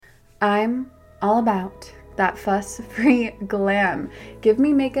I'm all about that fuss-free glam. Give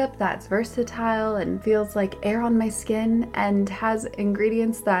me makeup that's versatile and feels like air on my skin and has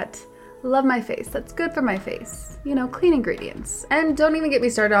ingredients that love my face, that's good for my face. You know, clean ingredients. And don't even get me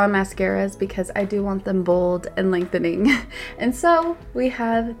started on mascaras because I do want them bold and lengthening. And so we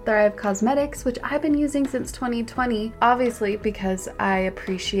have Thrive Causemetics, which I've been using since 2020, obviously because I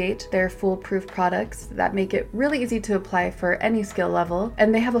appreciate their foolproof products that make it really easy to apply for any skill level.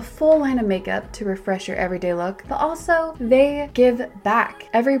 And they have a full line of makeup to refresh your everyday look, but also they give back.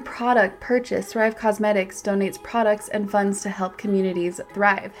 Every product purchased, Thrive Causemetics donates products and funds to help communities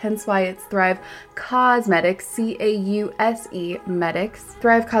thrive, hence why it's Thrive Causemetics, C-A-U-S-E Medics.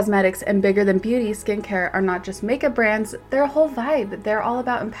 Thrive Causemetics and Bigger Than Beauty skincare are not just makeup brands, they're a whole vibe. They're all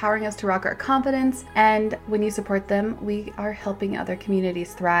about empowering us to rock our confidence, and when you support them, we are helping other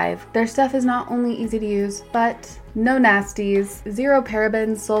communities thrive. Their stuff is not only easy to use, but no nasties, zero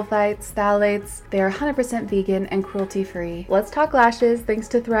parabens, sulfites, phthalates. They are 100% vegan and cruelty-free. Let's talk lashes. Thanks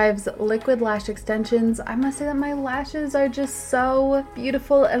to Thrive's liquid lash extensions, I must say that my lashes are just so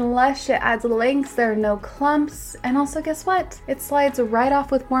beautiful and lush. It adds lengths, there are no clumps, and also guess what? It slides right off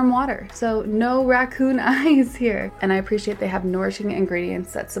with warm water, so no raccoon eyes here. And I appreciate they have nourishing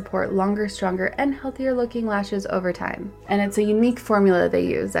ingredients that support longer, stronger, and healthier looking lashes over time. And it's a unique formula they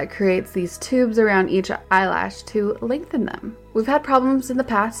use that creates these tubes around each eyelash to lengthen them. We've had problems in the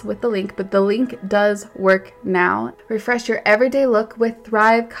past with the link, but the link does work now. Refresh your everyday look with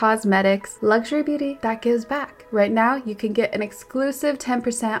Thrive Causemetics, luxury beauty that gives back. Right now, you can get an exclusive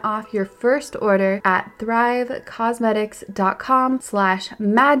 10% off your first order at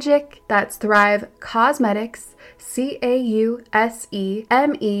thrivecausemetics.com/magic. That's Thrive Causemetics,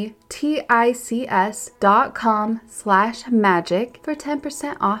 CAUSEMETICS.com/magic for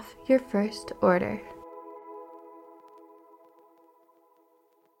 10% off your first order.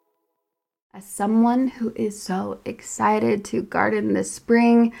 As someone who is so excited to garden this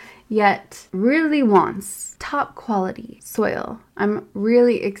spring, yet really wants top quality soil, I'm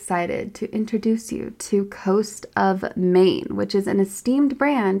really excited to introduce you to Coast of Maine, which is an esteemed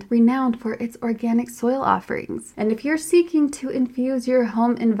brand renowned for its organic soil offerings. And if you're seeking to infuse your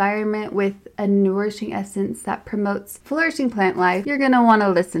home environment with a nourishing essence that promotes flourishing plant life, you're going to want to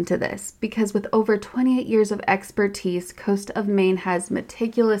listen to this, because with over 28 years of expertise, Coast of Maine has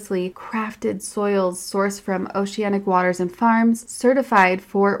meticulously crafted soils sourced from oceanic waters and farms, certified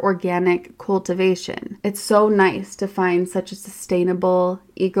for organic cultivation. It's so nice to find such a sustainable,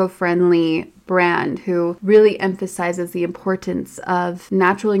 eco-friendly brand who really emphasizes the importance of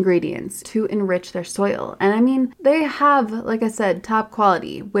natural ingredients to enrich their soil. And I mean, they have, like I said, top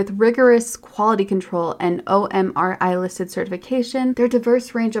quality with rigorous quality control and OMRI listed certification. Their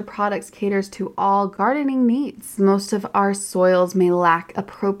diverse range of products caters to all gardening needs. Most of our soils may lack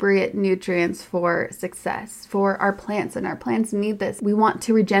appropriate nutrients for success for our plants, and our plants need this. We want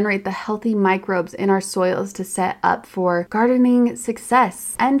to regenerate the healthy microbes in our soils to set up for gardening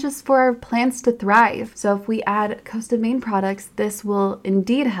success and just for our plants to thrive. So if we add Coast of Maine products, this will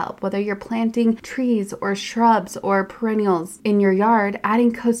indeed help. Whether you're planting trees or shrubs or perennials in your yard,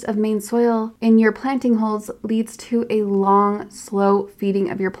 adding Coast of Maine soil in your planting holes leads to a long, slow feeding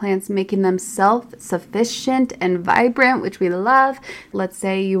of your plants, making them self-sufficient and vibrant, which we love. Let's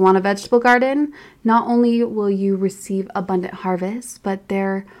say you want a vegetable garden. Not only will you receive abundant harvest, but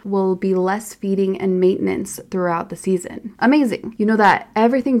there will be less feeding and maintenance throughout the season. Amazing. You know that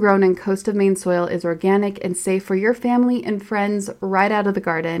everything grown in Coast of Maine soil is organic and safe for your family and friends right out of the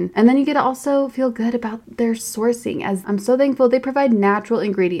garden. And then you get to also feel good about their sourcing, as I'm so thankful they provide natural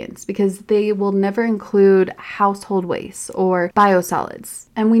ingredients because they will never include household waste or biosolids.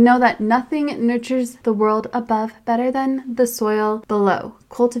 And we know that nothing nurtures the world above better than the soil below,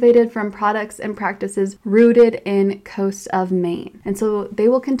 cultivated from products and practices rooted in Coast of Maine. And so they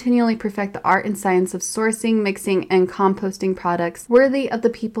will continually perfect the art and science of sourcing, mixing, and composting products worthy of the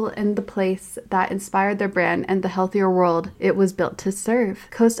people and the place that inspired their brand and the healthier world it was built to serve.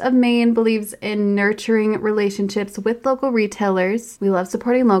 Coast of Maine believes in nurturing relationships with local retailers. We love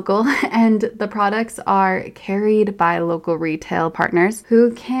supporting local, and the products are carried by local retail partners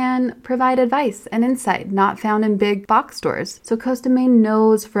who can provide advice and insight not found in big box stores. So Coast of Maine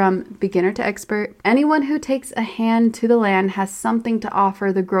knows from beginner to expert, anyone who takes a hand to the land has something to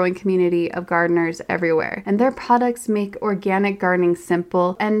offer the growing community of gardeners everywhere. And their products make organic gardening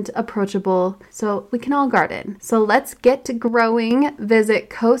simple and approachable so we can all garden. So let's get to growing. Visit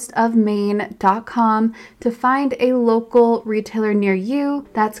coastofmaine.com to find a local retailer near you.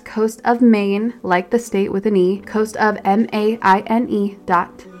 That's Coast of Maine, like the state with an E,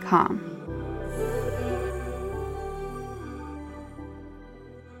 coastofmaine.com.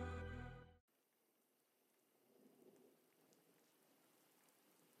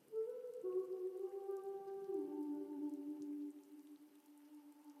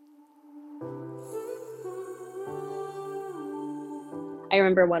 I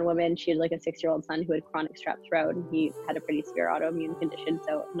remember one woman, she had like a 6-year-old son who had chronic strep throat, and he had a pretty severe autoimmune condition,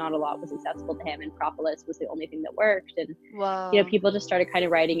 so not a lot was accessible to him, and propolis was the only thing that worked. And Whoa. people just started kind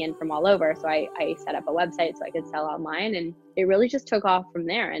of writing in from all over. So I set up a website so I could sell online, and it really just took off from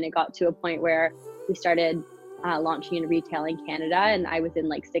there. And it got to a point where we started launching in retail in Canada, and I was in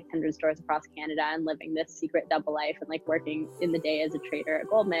like 600 stores across Canada and living this secret double life and like working in the day as a trader at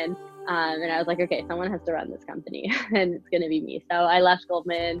Goldman. And I was like, okay, someone has to run this company and it's going to be me. So I left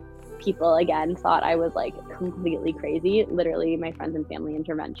Goldman. People again thought I was like completely crazy. Literally, my friends and family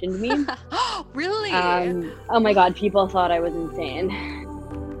interventioned me. Really? Oh my God, people thought I was insane.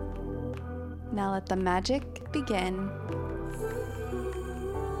 Now let the magic begin.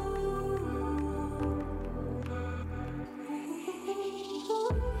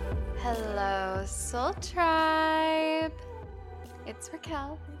 Hello, Soul Tribe. It's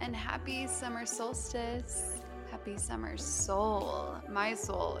Raquel, and happy summer solstice. Happy summer soul. My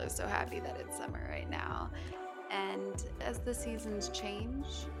soul is so happy that it's summer right now. And as the seasons change,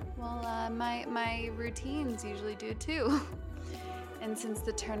 well, my routines usually do too. And since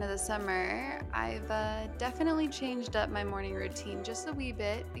the turn of the summer, I've definitely changed up my morning routine just a wee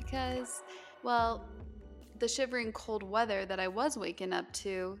bit because, well, the shivering cold weather that I was waking up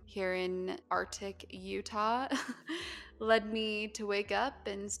to here in Arctic Utah led me to wake up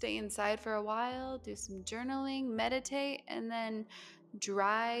and stay inside for a while, do some journaling, meditate, and then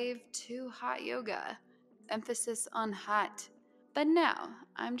drive to hot yoga. Emphasis on hot. But now,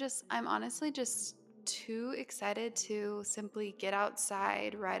 I'm honestly just too excited to simply get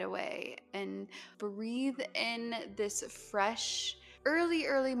outside right away and breathe in this fresh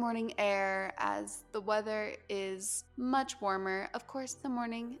early morning air as the weather is much warmer. Of course, in the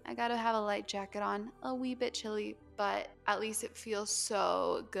morning, I gotta have a light jacket on, a wee bit chilly, but at least it feels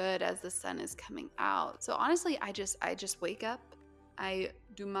so good as the sun is coming out. So honestly, I just wake up, I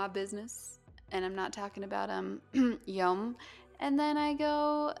do my business, and I'm not talking about yum, and then I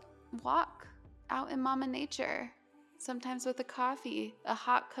go walk out in Mama Nature, sometimes with a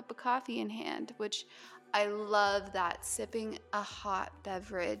hot cup of coffee in hand, which I love that, sipping a hot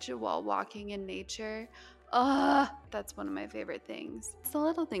beverage while walking in nature. That's one of my favorite things. It's the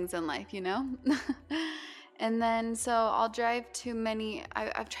little things in life, you know? And then, so I'll drive to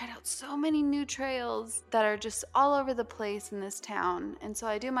I've tried out so many new trails that are just all over the place in this town. And so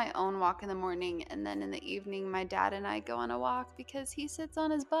I do my own walk in the morning, and then in the evening, my dad and I go on a walk because he sits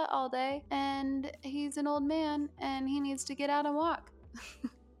on his butt all day and he's an old man and he needs to get out and walk.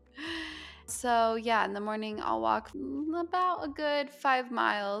 So yeah, in the morning I'll walk about a good 5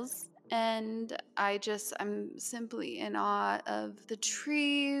 miles, and I'm simply in awe of the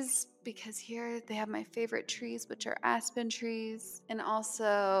trees because here they have my favorite trees, which are aspen trees, and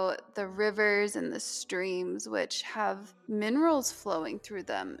also the rivers and the streams, which have minerals flowing through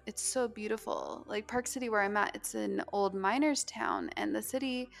them. It's so beautiful. Like Park City, where I'm at, it's an old miners town, and the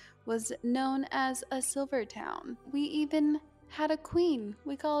city was known as a silver town. We even had a queen.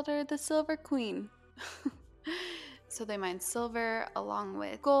 We called her the Silver Queen. So they mine silver along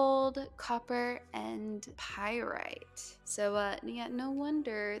with gold, copper, and pyrite. So yeah, no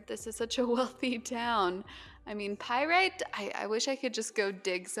wonder this is such a wealthy town. I mean, pyrite, I wish I could just go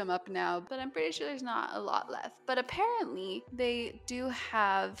dig some up now, but I'm pretty sure there's not a lot left. But apparently, they do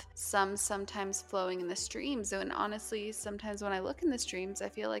have some sometimes flowing in the streams. And honestly, sometimes when I look in the streams, I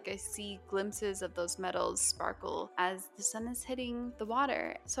feel like I see glimpses of those metals sparkle as the sun is hitting the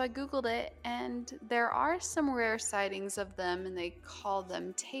water. So I Googled it, and there are some rare sightings of them, and they call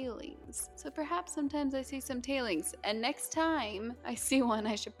them tailings. So perhaps sometimes I see some tailings, and next time I see one,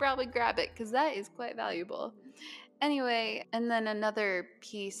 I should probably grab it because that is quite valuable. Anyway, and then another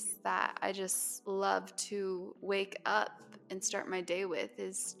piece that I just love to wake up and start my day with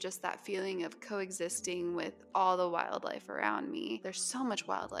is just that feeling of coexisting with all the wildlife around me. There's so much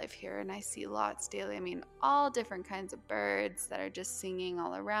wildlife here, and I see lots daily. I mean, all different kinds of birds that are just singing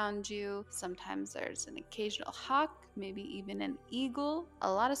all around you. Sometimes there's an occasional hawk, maybe even an eagle,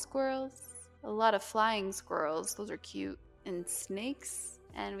 a lot of squirrels, a lot of flying squirrels. Those are cute. And snakes.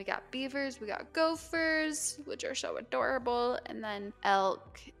 And we got beavers, we got gophers, which are so adorable, and then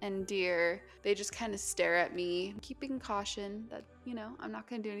elk and deer. They just kind of stare at me, keeping caution that, you know, I'm not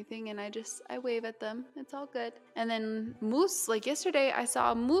going to do anything, and I wave at them. It's all good. And then moose, like yesterday, I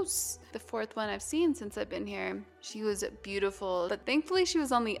saw a moose, the fourth one I've seen since I've been here. She was beautiful, but thankfully she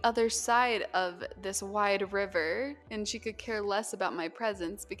was on the other side of this wide river, and she could care less about my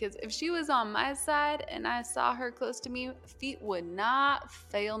presence, because if she was on my side and I saw her close to me, feet would not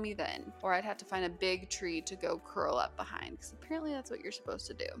fail me then, or I'd have to find a big tree to go curl up behind, because apparently that's what you're supposed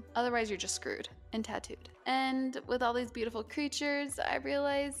to do. Otherwise, you're just screwed. and tattooed. And with all these beautiful creatures, I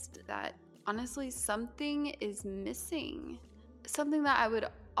realized that honestly something is missing. Something that I would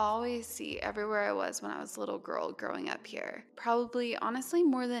always see everywhere I was when I was a little girl growing up here. Probably, honestly,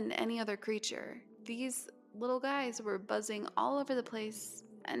 more than any other creature. These little guys were buzzing all over the place,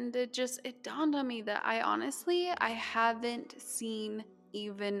 and it dawned on me that I haven't seen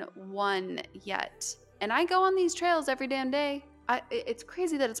even one yet. And I go on these trails every damn day. It's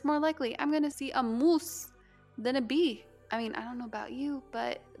crazy that it's more likely I'm going to see a moose than a bee. I mean, I don't know about you,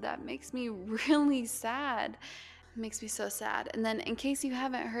 but that makes me really sad. It makes me so sad. And then in case you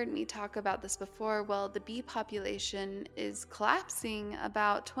haven't heard me talk about this before, well, the bee population is collapsing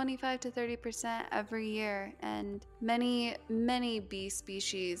about 25 to 30% every year. And many, many bee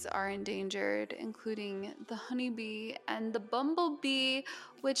species are endangered, including the honeybee and the bumblebee,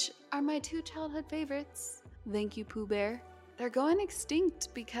 which are my two childhood favorites. Thank you, Pooh Bear. They're going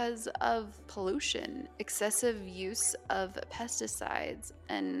extinct because of pollution, excessive use of pesticides,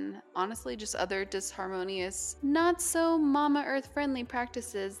 and honestly just other disharmonious, not so Mama Earth friendly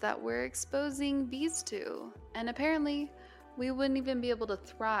practices that we're exposing bees to. And apparently, we wouldn't even be able to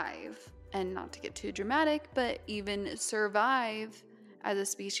thrive, and not to get too dramatic, but even survive as a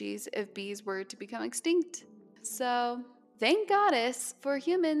species if bees were to become extinct. So, thank goddess for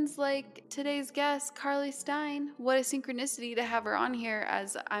humans like today's guest, Carly Stein. What a synchronicity to have her on here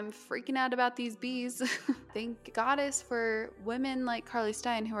as I'm freaking out about these bees. Thank goddess for women like Carly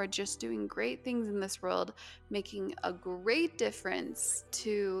Stein who are just doing great things in this world, making a great difference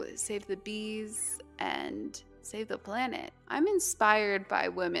to save the bees and save the planet. I'm inspired by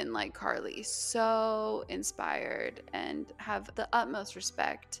women like Carly, so inspired, and have the utmost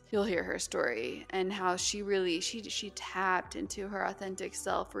respect. You'll hear her story and how she tapped into her authentic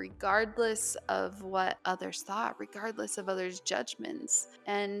self regardless of what others thought, regardless of others' judgments.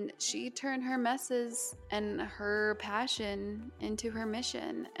 And she turned her messes and her passion into her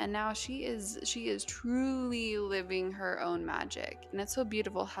mission. And now she is truly living her own magic. And it's so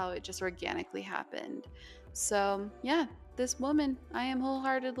beautiful how it just organically happened. So, yeah, this woman I am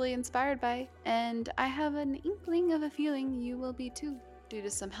wholeheartedly inspired by, and I have an inkling of a feeling you will be too. Due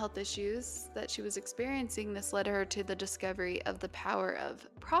to some health issues that she was experiencing, this led her to the discovery of the power of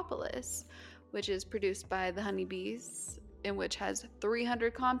propolis, which is produced by the honeybees, in which has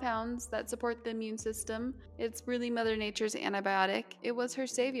 300 compounds that support the immune system. It's really Mother Nature's antibiotic. It was her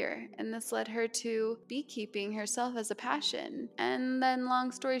savior, and this led her to beekeeping herself as a passion. And then,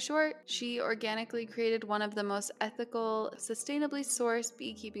 long story short, she organically created one of the most ethical, sustainably sourced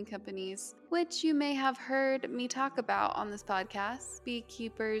beekeeping companies, which you may have heard me talk about on this podcast,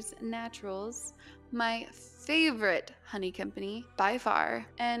 Beekeepers Naturals, my favorite honey company by far.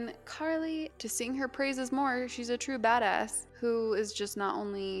 And Carly, to sing her praises more, she's a true badass who is just not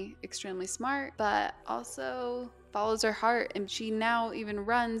only extremely smart, but also follows her heart. And she now even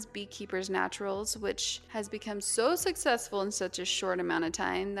runs Beekeepers Naturals, which has become so successful in such a short amount of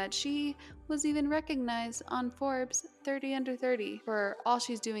time that she was even recognized on Forbes 30 Under 30 for all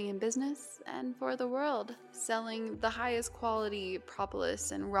she's doing in business and for the world, selling the highest quality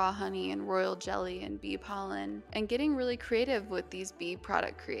propolis and raw honey and royal jelly and bee pollen, and getting really creative with these bee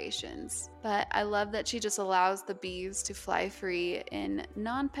product creations. But I love that she just allows the bees to fly free in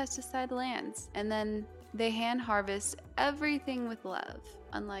non-pesticide lands, and then they hand harvest everything with love,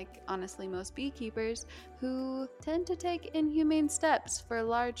 unlike, honestly, most beekeepers who tend to take inhumane steps for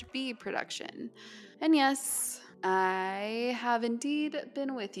large bee production. And yes, I have indeed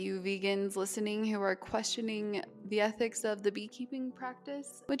been with you, vegans listening who are questioning the ethics of the beekeeping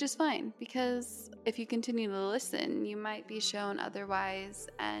practice, which is fine, because if you continue to listen, you might be shown otherwise.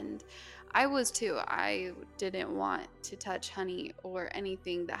 And I was too. I didn't want to touch honey or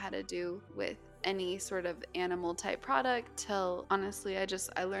anything that had to do with any sort of animal type product till honestly I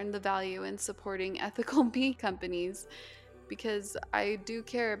learned the value in supporting ethical bee companies, because I do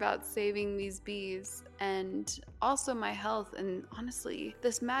care about saving these bees and also my health. And honestly,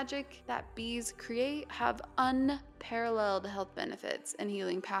 this magic that bees create have unparalleled health benefits and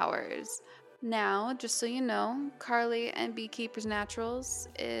healing powers. Now, just so you know, Carly and Beekeepers Naturals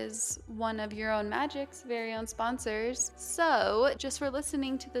is one of Your Own Magic's very own sponsors. So, just for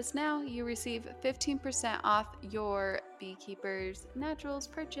listening to this now, you receive 15% off your Beekeepers Naturals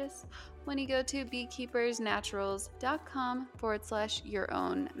purchase when you go to beekeepersnaturals.com/your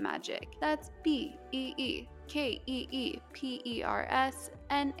own magic. That's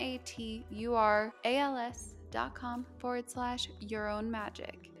BEEKEEPERSNATURALS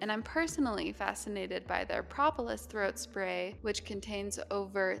yourownmagic. And I'm personally fascinated by their Propolis throat spray, which contains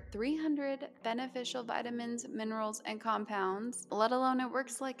over 300 beneficial vitamins, minerals, and compounds, let alone it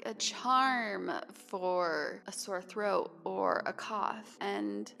works like a charm for a sore throat or a cough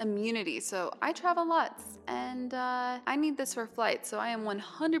and immunity. So I travel lots and I need this for flight. So I am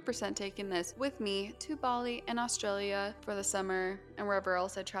 100% taking this with me to Bali and Australia for the summer and wherever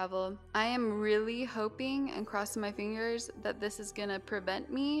else I travel. I am really hoping and crossing my fingers that this is gonna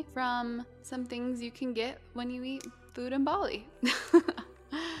prevent me from some things you can get when you eat food in Bali.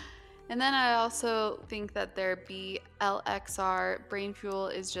 And then I also think that their BLXR Brain Fuel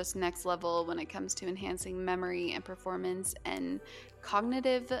is just next level when it comes to enhancing memory and performance and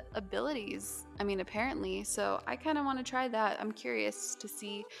cognitive abilities. I mean, apparently. So I kind of want to try that. I'm curious to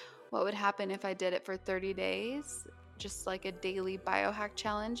see what would happen if I did it for 30 days, just like a daily biohack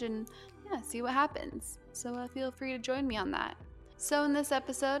challenge, and yeah, see what happens. So feel free to join me on that. So in this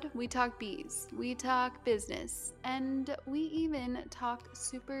episode, we talk bees, we talk business, and we even talk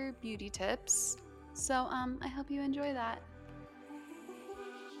super beauty tips. So I hope you enjoy that.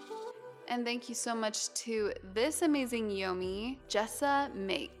 And thank you so much to this amazing Yomi, Jessa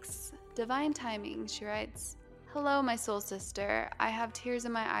Makes. Divine timing, she writes, "Hello, my soul sister. I have tears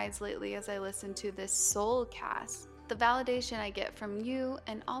in my eyes lately as I listen to this soul cast. The validation I get from you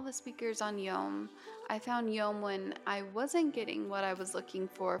and all the speakers on Yom. I found Yom when I wasn't getting what I was looking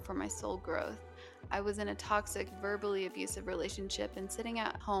for my soul growth. I was in a toxic, verbally abusive relationship, and sitting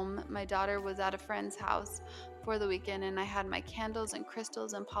at home, my daughter was at a friend's house for the weekend, and I had my candles and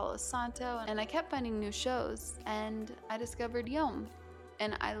crystals and Palo Santo, and I kept finding new shows, and I discovered Yom,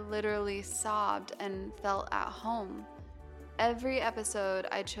 and I literally sobbed and felt at home. Every episode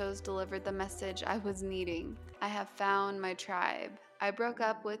I chose delivered the message I was needing. I have found my tribe. I broke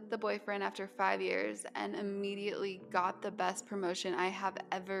up with the boyfriend after 5 years and immediately got the best promotion I have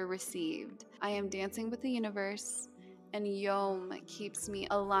ever received. I am dancing with the universe, and Yom keeps me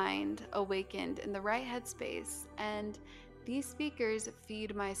aligned, awakened, in the right headspace, and these speakers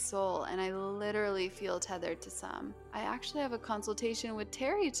feed my soul, and I literally feel tethered to some. I actually have a consultation with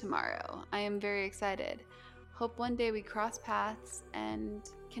Terry tomorrow. I am very excited. Hope one day we cross paths and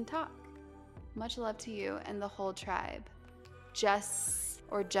can talk. Much love to you and the whole tribe."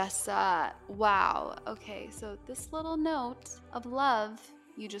 Jessa. Wow. Okay, so this little note of love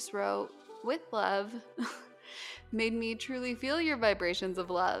you just wrote with love made me truly feel your vibrations of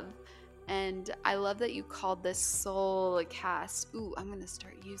love. And I love that you called this soul cast. Ooh, I'm going to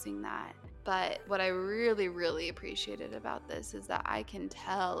start using that. But what I really, really appreciated about this is that I can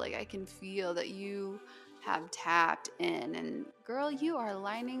tell, I can feel that you have tapped in, and girl, you are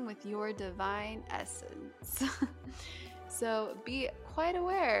aligning with your divine essence. So be quite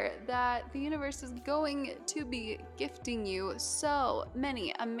aware that the universe is going to be gifting you so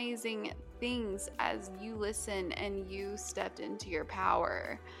many amazing things as you listen and you stepped into your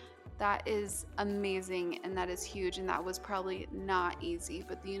power. That is amazing, and that is huge, and that was probably not easy,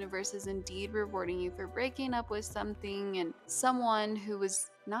 but the universe is indeed rewarding you for breaking up with something and someone who was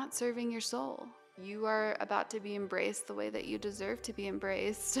not serving your soul. You are about to be embraced the way that you deserve to be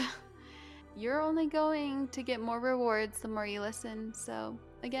embraced. You're only going to get more rewards the more you listen, so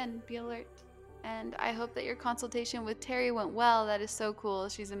again, be alert. And I hope that your consultation with Terry went well. That is so cool.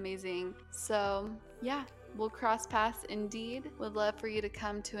 She's amazing. So yeah, we'll cross paths indeed. Would love for you to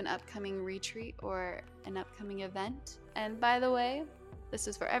come to an upcoming retreat or an upcoming event. And by the way, this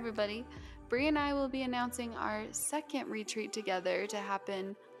is for everybody. Bree and I will be announcing our second retreat together to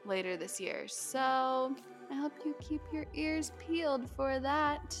happen later this year. So I hope you keep your ears peeled for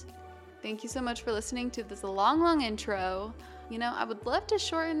that. Thank you so much for listening to this long intro. I would love to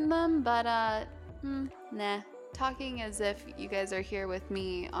shorten them, but nah. Talking as if you guys are here with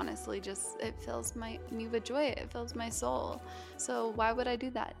me, honestly, just it fills me with joy. It fills my soul. So why would I do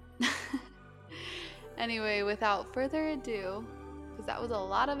that? Anyway, without further ado, because that was a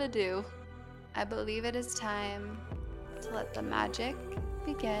lot of ado, I believe it is time to let the magic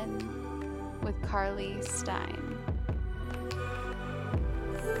begin with Carly Stein.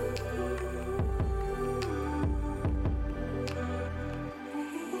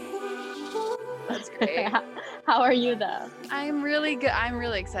 That's great. How are you though? I'm really good. I'm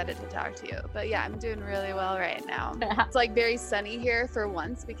really excited to talk to you. But yeah, I'm doing really well right now. It's very sunny here for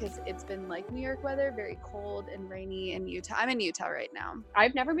once because it's been New York weather, very cold and rainy in Utah. I'm in Utah right now.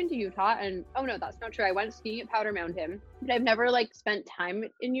 I've never been to Utah, and oh no, that's not true. I went skiing at Powder Mountain, but I've never spent time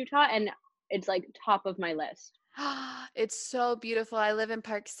in Utah, and it's top of my list. It's so beautiful. I live in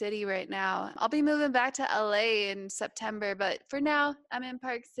Park City right now. I'll be moving back to LA in September, but for now, I'm in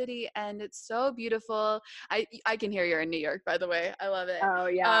Park City and it's so beautiful. I can hear you're in New York, by the way. I love it. Oh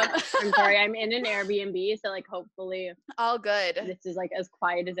yeah. I'm sorry. I'm in an Airbnb, so like hopefully All good. this is like as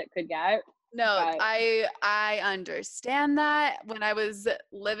quiet as it could get. No, But I understand that. When I was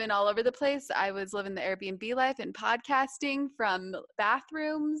living all over the place, I was living the Airbnb life and podcasting from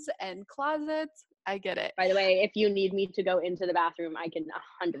bathrooms and closets. I get it. by the way, if you need me to go into the bathroom, I can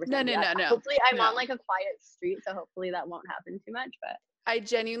 100% No, do no, that. no, no, Hopefully I'm on no. like a quiet street, so hopefully that won't happen too much, but I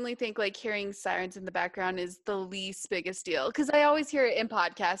genuinely think like hearing sirens in the background is the least biggest deal because I always hear it in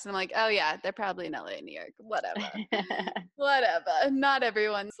podcasts and I'm like, oh yeah, they're probably in LA, New York, whatever. Whatever. Not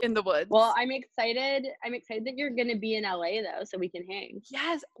everyone's in the woods. well, I'm excited. I'm excited that you're going to be in LA though, so we can hang.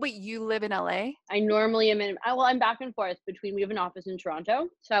 Yes. Wait, you live in LA? I normally am in, well, I'm back and forth between, we have an office in Toronto,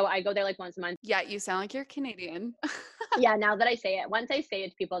 so I go there like once a month. Yeah, you sound like you're Canadian. Yeah, now that I say it, once I say it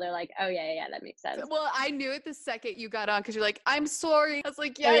to people, they're like, oh yeah, that makes sense. Well, I knew it the second you got on because you're like, I'm sorry. I was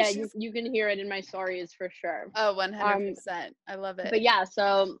like, Oh yeah, yeah, you can hear it in my stories for sure. Oh, 100%. I love it. But yeah,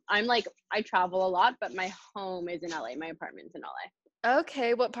 so I'm like, I travel a lot, but my home is in LA. My apartment's in LA.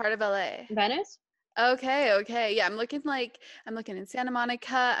 Okay, what part of LA? Venice? Okay. Yeah, I'm looking in Santa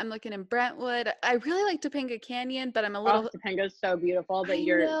Monica. I'm looking in Brentwood. I really like Topanga Canyon, but I'm a Oh, little. Topanga's so beautiful, but I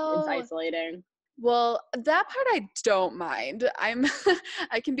it's know. isolating. Well, that part I don't mind.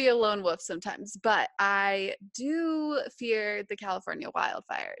 I can be a lone wolf sometimes, but I do fear the California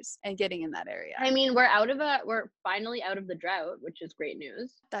wildfires and getting in that area. I mean, we're finally out of the drought, which is great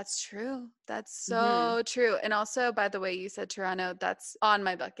news. That's true. That's so true. And also, by the way, you said Toronto, that's on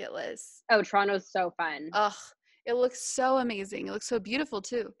my bucket list. Oh, Toronto's so fun. Ugh, it looks so amazing. It looks so beautiful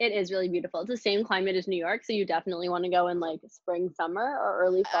too. It is really beautiful. It's the same climate as New York, so you definitely want to go in like spring, summer, or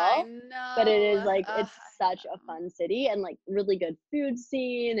early fall. I know. But it is like it's such a fun city and like really good food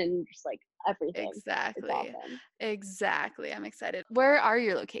scene and just like everything. Exactly. It's awesome. Exactly. I'm excited. Where are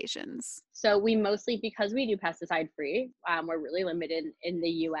your locations? So we mostly, because we do pesticide free, we're really limited in the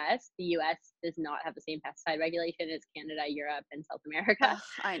US. The US does not have the same pesticide regulation as Canada, Europe, and South America. Ugh,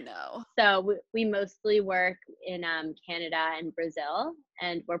 I know. So we mostly work in Canada and Brazil,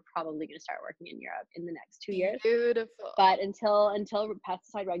 and we're probably going to start working in Europe in the next 2 years. Beautiful. But until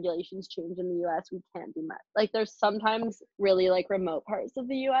pesticide regulations change in the US, we can't do much. Like there's sometimes really like remote parts of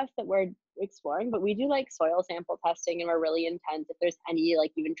the US that we're exploring, but we do like soil sample testing and we're really intense. If there's any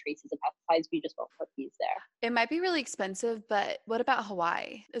like even traces of pesticides, we just won't put these there. It might be really expensive, but what about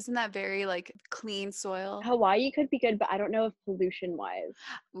Hawaii? Isn't that very like clean soil? Hawaii could be good, but I don't know if pollution wise.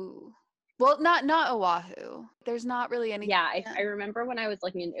 Ooh. Well, not Oahu. There's not really any. Yeah, I remember when I was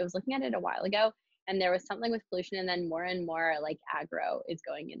looking at it a while ago, and there was something with pollution, and then more and more like agro is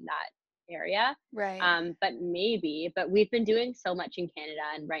going in that area. Right. But we've been doing so much in Canada,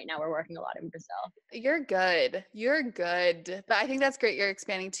 and right now we're working a lot in Brazil. You're good. But I think that's great. You're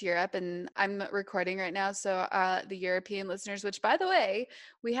expanding to Europe, and I'm recording right now. So the European listeners, which by the way,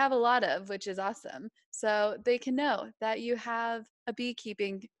 we have a lot of, which is awesome. So they can know that you have a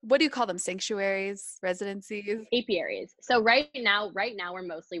beekeeping, what do you call them? Sanctuaries, residencies? Apiaries. So right now we're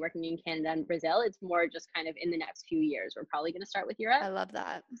mostly working in Canada and Brazil. It's more just kind of in the next few years. We're probably going to start with Europe. I love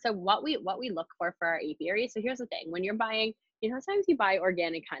that. So what we look for our apiary. So here's the thing: when you're buying, sometimes you buy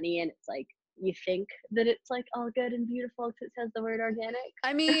organic honey and it's like you think that it's like all good and beautiful because it says the word organic.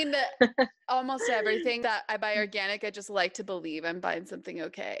 I mean, almost everything that I buy organic, I just like to believe I'm buying something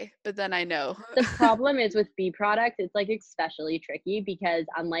okay. But then I know. The problem is with bee products, it's like especially tricky because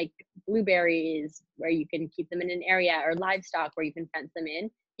unlike blueberries where you can keep them in an area or livestock where you can fence them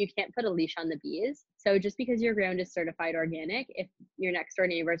in, you can't put a leash on the bees. So just because your ground is certified organic, if your next door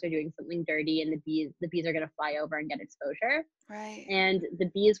neighbors are doing something dirty and the bees are going to fly over and get exposure. Right. And the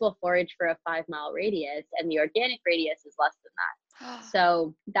bees will forage for a 5-mile radius and the organic radius is less than that.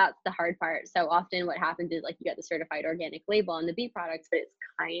 So that's the hard part. So often what happens is like you get the certified organic label on the bee products, but it's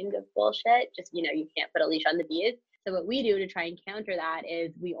kind of bullshit. Just, you can't put a leash on the bees. So what we do to try and counter that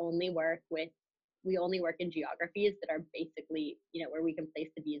is we only work in geographies that are basically, where we can place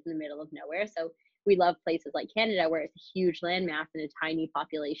the bees in the middle of nowhere. So we love places like Canada where it's a huge landmass and a tiny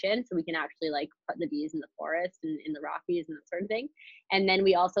population. So we can actually like put the bees in the forest and in the Rockies and that sort of thing. And then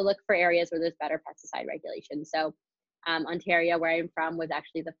we also look for areas where there's better pesticide regulation. So Ontario, where I'm from, was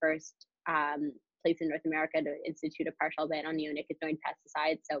actually the first place in North America to institute a partial ban on neonicotinoid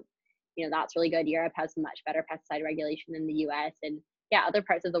pesticides. So, that's really good. Europe has much better pesticide regulation than the US. And yeah, other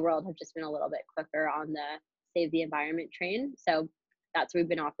parts of the world have just been a little bit quicker on the save the environment train. So that's where we've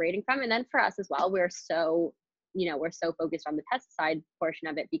been operating from. And then for us as well, we're so focused on the pesticide portion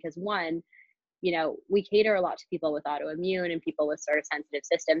of it because one, we cater a lot to people with autoimmune and people with sort of sensitive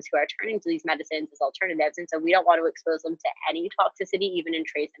systems who are turning to these medicines as alternatives. And so we don't want to expose them to any toxicity, even in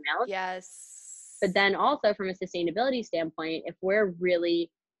trace amounts. But Yes. then also from a sustainability standpoint, if we're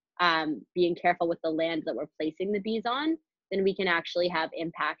really being careful with the land that we're placing the bees on, then we can actually have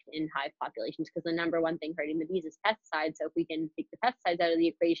impact in hive populations, because the number one thing hurting the bees is pesticides. So if we can take the pesticides out of the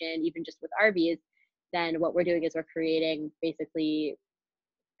equation, even just with our bees, then what we're doing is we're creating basically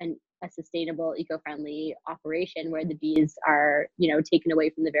a sustainable, eco-friendly operation where the bees are, taken away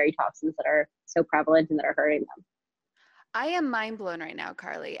from the very toxins that are so prevalent and that are hurting I am mind blown right now,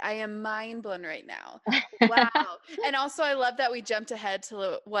 Carly. I am mind blown right now. them. Wow. And also, I love that we jumped ahead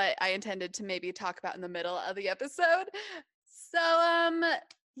to what I intended to maybe talk about in the middle of the episode. So,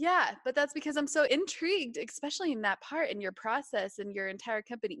 yeah, but that's because I'm so intrigued, especially in that part in your process and your entire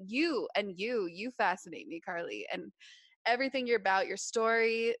company. You fascinate me, Carly, and everything you're about, your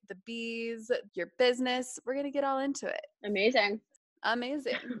story, the bees, your business. We're going to get all into it. Amazing.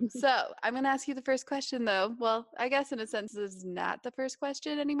 Amazing. So I'm going to ask you the first question, though. Well, I guess in a sense, this is not the first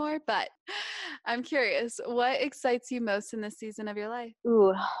question anymore, but I'm curious, what excites you most in this season of your life?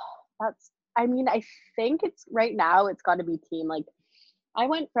 Ooh, I think it's right now, it's got to be team. Like, I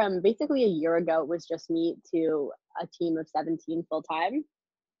went from basically a year ago, it was just me, to a team of 17 full time.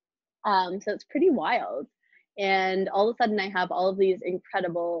 So it's pretty wild. And all of a sudden, I have all of these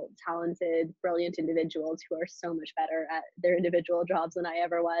incredible, talented, brilliant individuals who are so much better at their individual jobs than I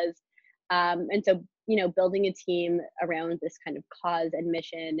ever was. And so, building a team around this kind of cause and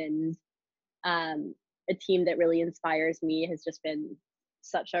mission, and a team that really inspires me, has just been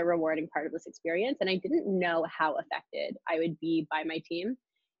such a rewarding part of this experience. And I didn't know how affected I would be by my team.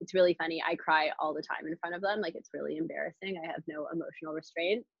 It's really funny. I cry all the time in front of them. Like, it's really embarrassing. I have no emotional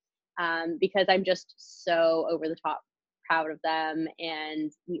restraint, because I'm just so over the top proud of them.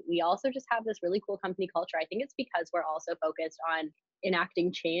 And we also just have this really cool company culture. I think it's because we're also focused on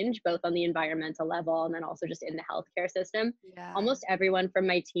enacting change, both on the environmental level and then also just in the healthcare system. Yeah. Almost everyone from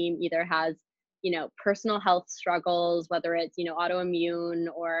my team either has, personal health struggles, whether it's, autoimmune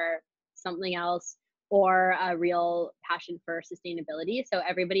or something else, or a real passion for sustainability. So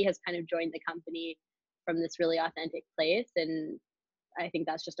everybody has kind of joined the company from this really authentic place. And I think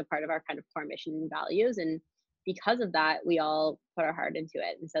that's just a part of our kind of core mission and values. And because of that, we all put our heart into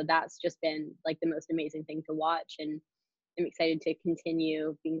it. And so that's just been like the most amazing thing to watch. And I'm excited to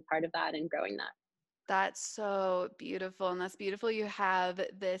continue being part of that and growing that. That's so beautiful. And that's beautiful. You have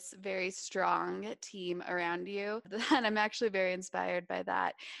this very strong team around you. And I'm actually very inspired by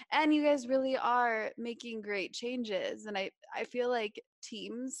that. And you guys really are making great changes. And I feel like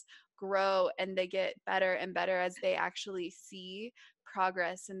teams grow and they get better and better as they actually see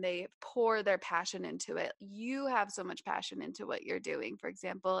progress and they pour their passion into it. You have so much passion into what you're doing, for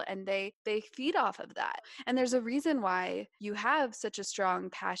example, and they feed off of that. And there's a reason why you have such a strong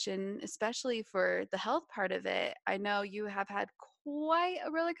passion, especially for the health part of it. I know you have had quite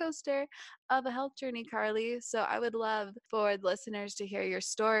a roller coaster of a health journey, Carly. So I would love for the listeners to hear your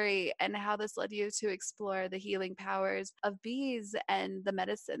story and how this led you to explore the healing powers of bees and the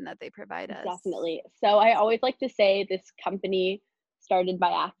medicine that they provide us. Definitely. So I always like to say this company started by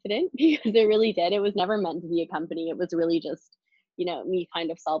accident, because it really did. It was never meant to be a company. It was really just, me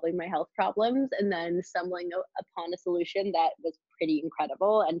kind of solving my health problems and then stumbling upon a solution that was pretty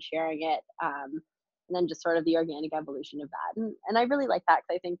incredible and sharing it. And then just sort of the organic evolution of that. And I really like that,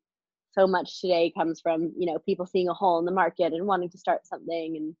 because I think so much today comes from, people seeing a hole in the market and wanting to start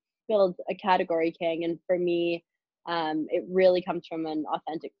something and build a category king. And for me, it really comes from an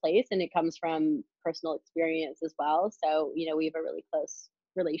authentic place, and it comes from personal experience as well. So, we have a really close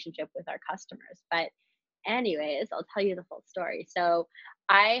relationship with our customers. But anyways, I'll tell you the full story. So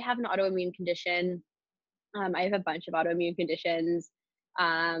I have an autoimmune condition. I have a bunch of autoimmune conditions.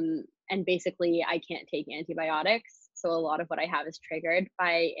 And basically I can't take antibiotics. So a lot of what I have is triggered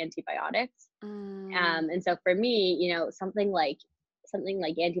by antibiotics. And so for me, something like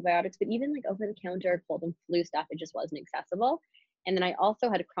antibiotics, but even like over the counter cold and flu stuff, it just wasn't accessible. And then I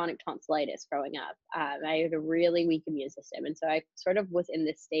also had chronic tonsillitis growing up. I had a really weak immune system. And so I sort of was in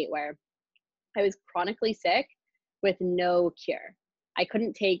this state where I was chronically sick with no cure. I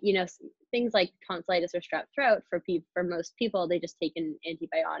couldn't take, things like tonsillitis or strep throat for most people, they just take an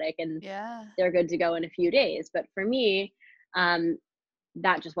antibiotic and Yeah. they're good to go in a few days. But for me,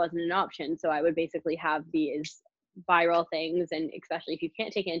 that just wasn't an option. So I would basically have these viral things, and especially if you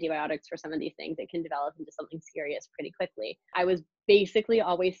can't take antibiotics for some of these things, it can develop into something serious pretty quickly. I was basically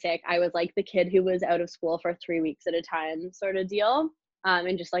always sick. I was like the kid who was out of school for 3 weeks at a time sort of deal,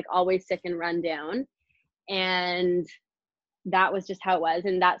 and just like always sick and run down. And that was just how it was.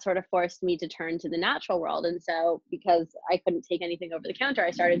 And that sort of forced me to turn to the natural world. And so, because I couldn't take anything over the counter,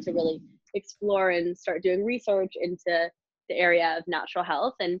 I started to really explore and start doing research into the area of natural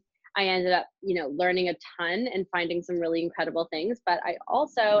health. And I ended up, learning a ton and finding some really incredible things. But I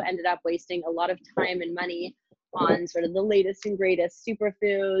also ended up wasting a lot of time and money on sort of the latest and greatest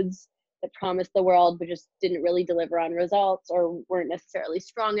superfoods that promised the world, but just didn't really deliver on results or weren't necessarily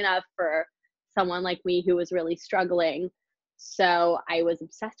strong enough for someone like me who was really struggling. So I was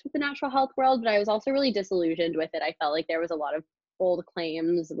obsessed with the natural health world, but I was also really disillusioned with it. I felt like there was a lot of bold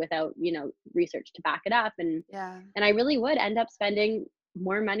claims without, research to back it up. Yeah. And I really would end up spending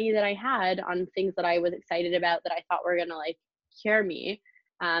more money than I had on things that I was excited about that I thought were gonna like cure me,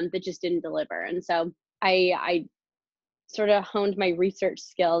 that just didn't deliver. And so I sort of honed my research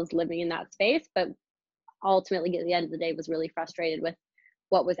skills living in that space, but ultimately at the end of the day was really frustrated with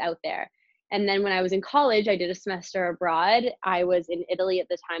what was out there. And then when I was in college, I did a semester abroad. I was in Italy at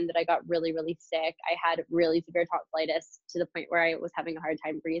the time that I got really, really sick. I had really severe tonsillitis to the point where I was having a hard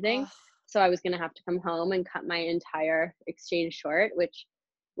time breathing. Ugh, So I was going to have to come home and cut my entire exchange short, which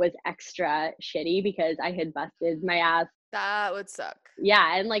was extra shitty because I had busted my ass. that would suck.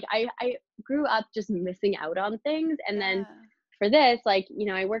 Yeah. And like I grew up just missing out on things. And then Yeah. for this, like,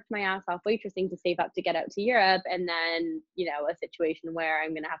 I worked my ass off waitressing to save up to get out to Europe. And then, a situation where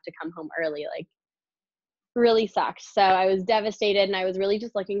I'm going to have to come home early, like, really sucked. So I was devastated and I was really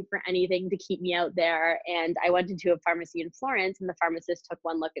just looking for anything to keep me out there. And I went into a pharmacy in Florence and the pharmacist took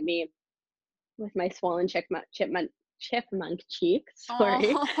one look at me with my swollen chipmunk cheeks.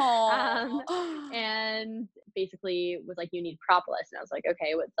 Sorry. Um, Oh. and basically was like, you need propolis. And I was like,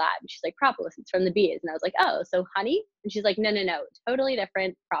 okay, what's that? And she's like, propolis, it's from the bees. And I was like, oh, so honey? And she's like, no, no, no, totally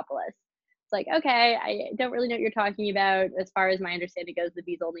different, propolis. It's like, okay, I don't really know what you're talking about. As far as my understanding goes, the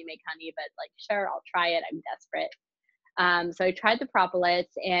bees only make honey, but like, sure, I'll try it. I'm desperate. So I tried the propolis,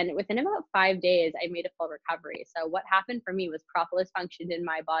 and within about 5 days, I made a full recovery. So what happened for me was propolis functioned in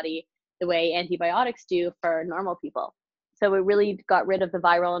my body the way antibiotics do for normal people. So it really got rid of the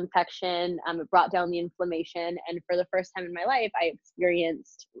viral infection. It brought down the inflammation, and for the first time in my life, I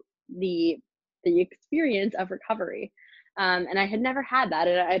experienced the experience of recovery. And I had never had that.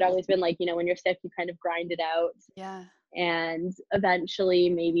 And I'd always been like, when you're sick, you kind of grind it out, Yeah. and eventually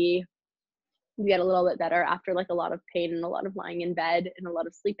maybe you get a little bit better after like a lot of pain and a lot of lying in bed and a lot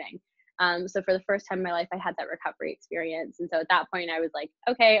of sleeping. So for the first time in my life, I had that recovery experience. And so at that point, I was like,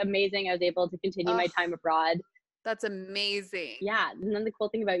 okay, amazing. I was able to continue my Oh, time abroad. that's amazing. Yeah. And then the cool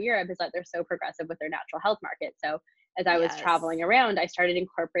thing about Europe is that they're so progressive with their natural health market. So as I was Yes. traveling around, I started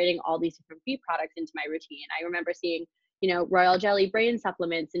incorporating all these different bee products into my routine. I remember seeing, royal jelly brain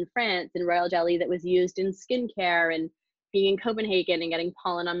supplements in France and royal jelly that was used in skincare, and being in Copenhagen and getting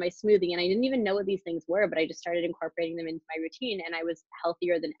pollen on my smoothie. And I didn't even know what these things were, but I just started incorporating them into my routine, and I was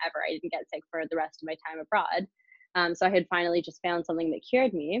healthier than ever. I didn't get sick for the rest of my time abroad. So I had finally just found something that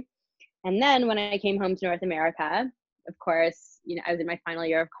cured me. And then when I came home to North America, of course, I was in my final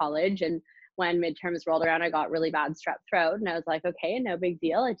year of college, and when midterms rolled around, I got really bad strep throat, and I was like, okay, no big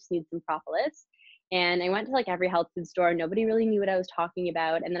deal. I just need some propolis. And I went to like every health food store. Nobody really knew what I was talking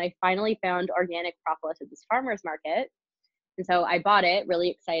about. And then I finally found organic propolis at this farmer's market. And so I bought it, really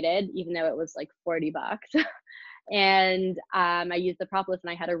excited, even though it was like $40. And I used the propolis,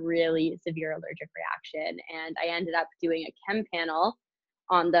 and I had a really severe allergic reaction. And I ended up doing a chem panel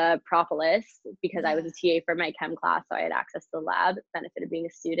on the propolis because I was Yeah. a TA for my chem class. So I had access to the lab, benefit of being a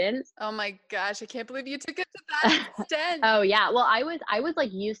student. Oh my gosh, I can't believe you took it to that extent. Oh yeah. Well, I was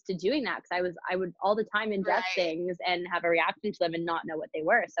like used to doing that because I would all the time ingest Right. things and have a reaction to them and not know what they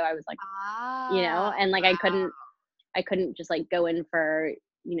were. So I was like, Ah, and like wow. I couldn't just like go in for,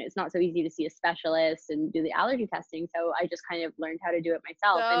 it's not so easy to see a specialist and do the allergy testing. So I just kind of learned how to do it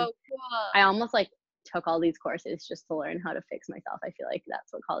myself. And So cool. I almost like took all these courses just to learn how to fix myself. I feel like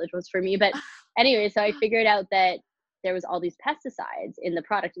that's what college was for me. But anyway, so I figured out that there was all these pesticides in the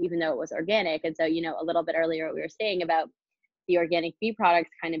product, even though it was organic. And so, a little bit earlier, what we were saying about the organic bee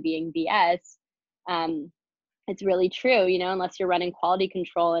products kind of being BS. It's really true, unless you're running quality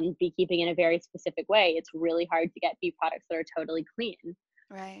control and beekeeping in a very specific way, it's really hard to get bee products that are totally clean.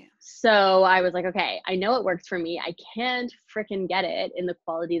 Right. So I was like, okay, I know it works for me. I can't freaking get it in the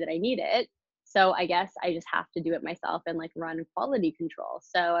quality that I need it. So I guess I just have to do it myself and like run quality control.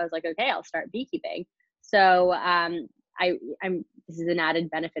 So I was like, okay, I'll start beekeeping. So I'm this is an added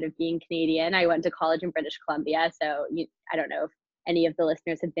benefit of being Canadian. I went to college in British Columbia, so I don't know if any of the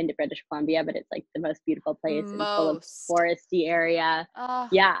listeners have been to British Columbia, but it's like the most beautiful place and full of Most. foresty area. Oh,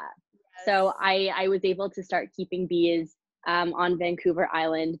 Yeah. So yes. I was able to start keeping bees on Vancouver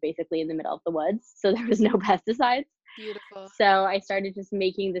Island, basically in the middle of the woods. So there was no pesticides. Beautiful. So I started just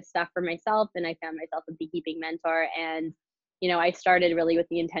making this stuff for myself, and I found myself a beekeeping mentor. And, I started really with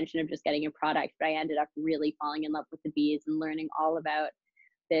the intention of just getting a product, but I ended up really falling in love with the bees and learning all about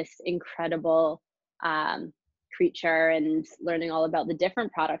this incredible um, creature and learning all about the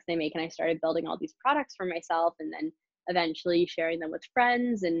different products they make. And I started building all these products for myself and then eventually sharing them with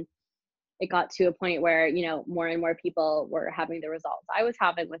friends. And it got to a point where, more and more people were having the results I was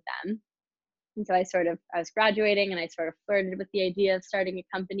having with them. And so I was graduating and I sort of flirted with the idea of starting a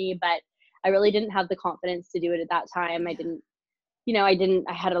company, but I really didn't have the confidence to do it at that time. I Yeah. didn't,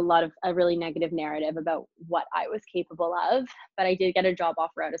 I had a really negative narrative about what I was capable of, but I did get a job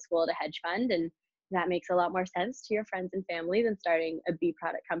offer out of school at a hedge fund. And that makes a lot more sense to your friends and family than starting a bee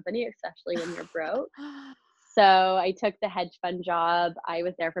product company, especially when you're broke. So I took the hedge fund job. I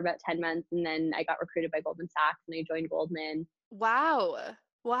was there for about 10 months and then I got recruited by Goldman Sachs and I joined Goldman. Wow.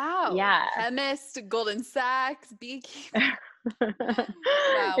 Wow. Yeah. Chemist, Golden Sachs, beekeeper. It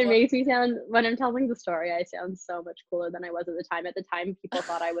Wow. makes me sound, when I'm telling the story, I sound so much cooler than I was at the time. At the time, people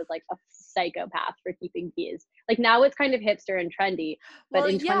thought I was like a psychopath for keeping bees. Like now it's kind of hipster and trendy, but Well,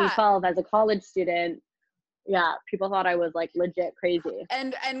 in yeah. 2012 as a college student, yeah, people thought I was like legit crazy.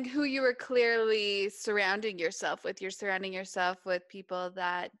 And who you were clearly surrounding yourself with. You're surrounding yourself with people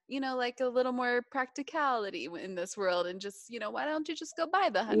that, like a little more practicality in this world and just, why don't you just go buy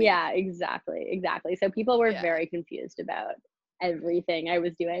the honey? Yeah, exactly, exactly. So people were Yeah. very confused about everything I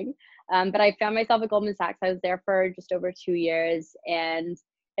was doing. But I found myself at Goldman Sachs. I was there for just over 2 years. And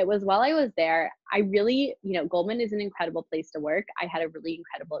it was while I was there, I really, Goldman is an incredible place to work. I had a really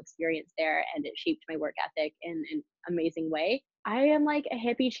incredible experience there and it shaped my work ethic in an amazing way. I am like a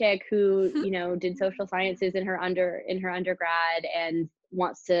hippie chick who, did social sciences in her undergrad and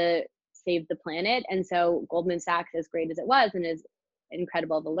wants to save the planet. And so Goldman Sachs, as great as it was and as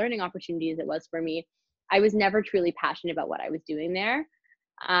incredible the learning opportunities it was for me, I was never truly passionate about what I was doing there.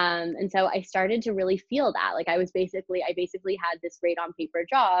 And so I started to really feel that. Like I basically had this great on paper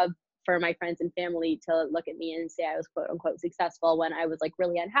job for my friends and family to look at me and say I was quote unquote successful when I was like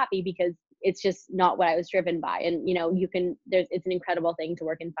really unhappy because it's just not what I was driven by. And it's an incredible thing to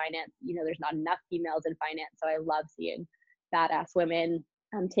work in finance. There's not enough females in finance, so I love seeing badass women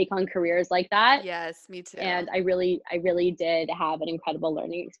take on careers like that. Yes, me too. And I really did have an incredible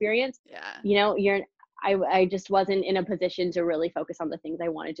learning experience. Yeah. You're I just wasn't in a position to really focus on the things I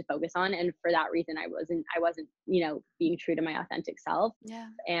wanted to focus on, and for that reason I wasn't being true to my authentic self. Yeah.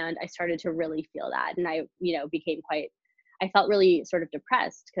 And I started to really feel that, and I felt really sort of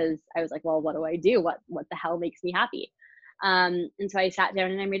depressed because I was like, well, what do I do? What the hell makes me happy? And so I sat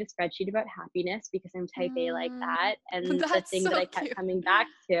down and I made a spreadsheet about happiness because I'm type A like Mm, that. And the that's thing that so I kept cute. coming back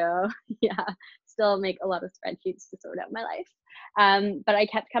to, yeah, still make a lot of spreadsheets to sort out my life. But I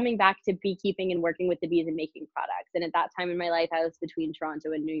kept coming back to beekeeping and working with the bees and making products. And at that time in my life, I was between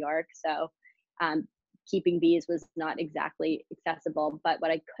Toronto and New York. So um, keeping bees was not exactly accessible. But what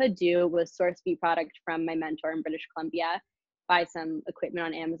I could do was source bee product from my mentor in British Columbia, buy some equipment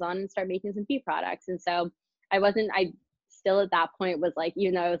on Amazon and start making some bee products. And so I still at that point was like,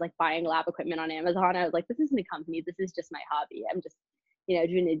 even though I was like buying lab equipment on Amazon, I was like, this isn't a company. This is just my hobby. I'm just,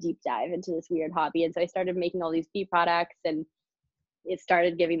 doing a deep dive into this weird hobby. And so I started making all these bee products and it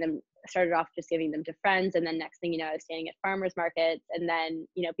started off just giving them to friends. And then next thing you know, I was standing at farmers markets. And then,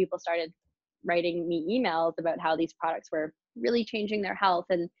 people started writing me emails about how these products were really changing their health.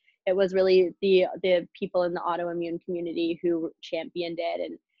 And it was really the people in the autoimmune community who championed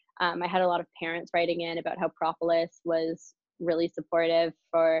it. And I had a lot of parents writing in about how propolis was really supportive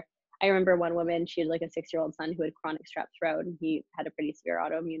for. I remember one woman, she had like a 6-year-old son who had chronic strep throat and he had a pretty severe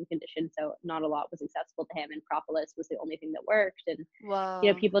autoimmune condition. So not a lot was accessible to him and propolis was the only thing that worked. And, Whoa.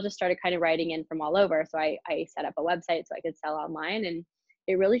 people just started kind of writing in from all over. So I set up a website so I could sell online and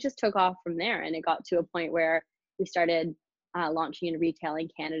it really just took off from there. And it got to a point where we started launching in retail in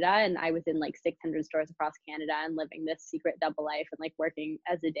Canada. And I was in like 600 stores across Canada and living this secret double life and like working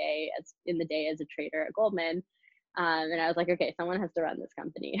as a trader at Goldman. And I was like, okay, someone has to run this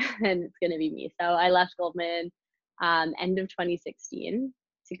company and it's going to be me. So I left Goldman end of 2016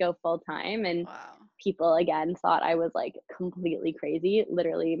 to go full time. And Wow. people again thought I was like completely crazy.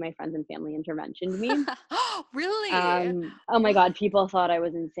 Literally, my friends and family interventioned me. Really? Oh my God, people thought I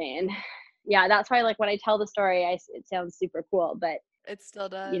was insane. Yeah, that's why like when I tell the story, it sounds super cool. But, It still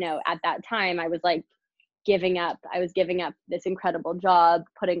does. at that time, I was like, I was giving up this incredible job,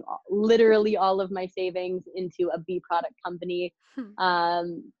 putting literally all of my savings into a bee product company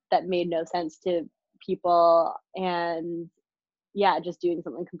that made no sense to people, and yeah, just doing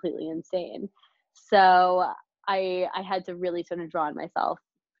something completely insane. So I had to really sort of draw on myself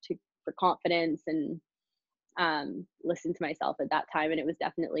for confidence and listen to myself at that time. And it was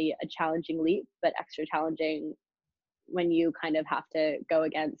definitely a challenging leap, but extra challenging when you kind of have to go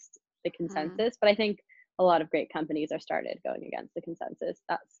against the Mhm. consensus. But I think a lot of great companies are started going against the consensus.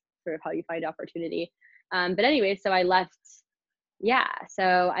 That's sort of how you find opportunity. But anyway, so I left. Yeah,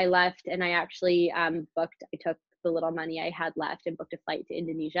 so I left and I actually I took the little money I had left and booked a flight to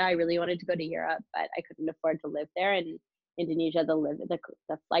Indonesia. I really wanted to go to Europe, but I couldn't afford to live there. And Indonesia,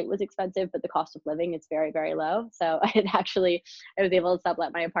 the flight was expensive, but the cost of living is very, very low. So I was able to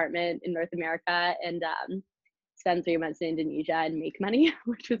sublet my apartment in North America and spend 3 months in Indonesia and make money,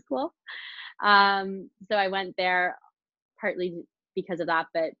 which was cool. So I went there partly because of that,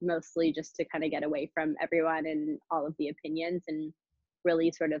 but mostly just to kind of get away from everyone and all of the opinions and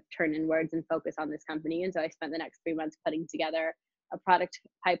really sort of turn inwards and focus on this company. And so I spent the next 3 months putting together a product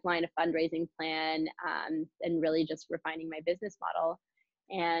pipeline, a fundraising plan, and really just refining my business model.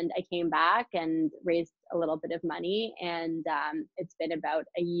 And I came back and raised a little bit of money, and it's been about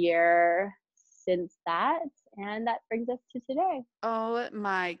a year since that, and that brings us to today. Oh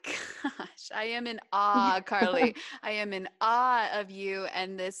my gosh. I am in awe, Carly. I am in awe of you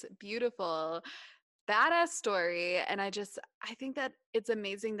and this beautiful, badass story. And I think that it's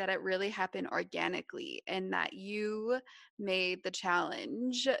amazing that it really happened organically and that you made the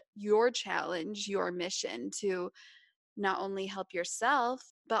challenge, your mission to not only help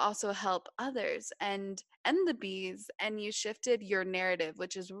yourself but also help others and the bees, and you shifted your narrative,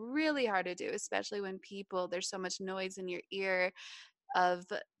 which is really hard to do, especially when there's so much noise in your ear of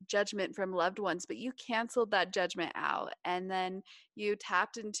judgment from loved ones, but you canceled that judgment out, and then you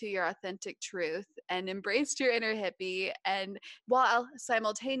tapped into your authentic truth and embraced your inner hippie, and while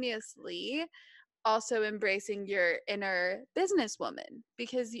simultaneously also embracing your inner businesswoman,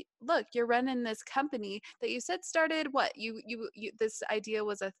 because look, you're running this company that you said started what you this idea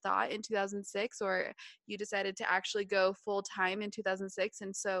was a thought in 2006, or you decided to actually go full time in 2006,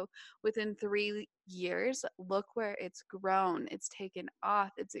 and so within 3 years, look where it's grown, it's taken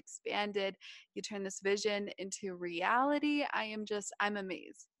off, it's expanded, you turn this vision into reality. I'm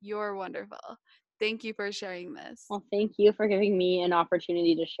amazed. You're wonderful. Thank you for sharing this. Well, thank you for giving me an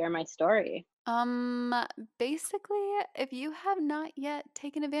opportunity to share my story. Um, Basically, if you have not yet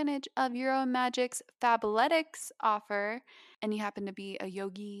taken advantage of Euromagic's Fabletics offer and you happen to be a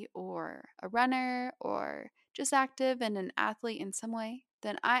yogi or a runner or just active and an athlete in some way,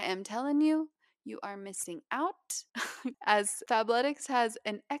 then I am telling you, you are missing out. As Fabletics has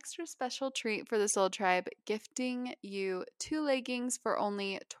an extra special treat for the Soul Tribe, gifting you 2 leggings for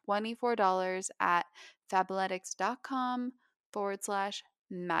only $24 at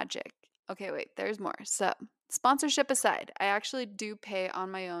fabletics.com/magic. Okay, wait, there's more. So, sponsorship aside, I actually do pay on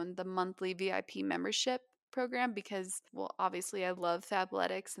my own the monthly VIP membership program because, well, obviously I love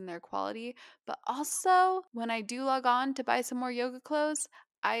Fabletics and their quality, but also when I do log on to buy some more yoga clothes,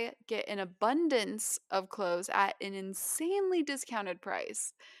 I get an abundance of clothes at an insanely discounted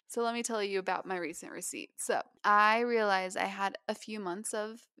price. So let me tell you about my recent receipt. So I realized I had a few months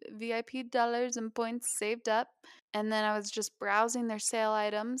of VIP dollars and points saved up, and then I was just browsing their sale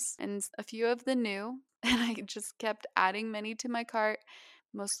items and a few of the new, and I just kept adding many to my cart,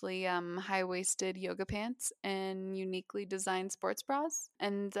 mostly high waisted yoga pants and uniquely designed sports bras.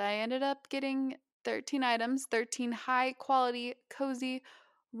 And I ended up getting 13 items, 13 high quality, cozy,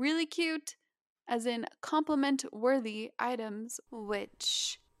 really cute, as in compliment worthy items,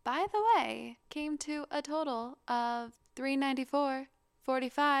 which, by the way, came to a total of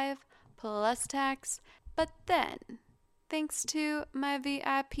 $394.45 plus tax. But then, thanks to my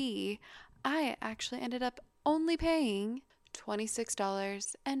VIP, I actually ended up only paying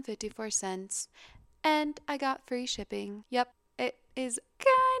 $26.54, and I got free shipping. Yep, it is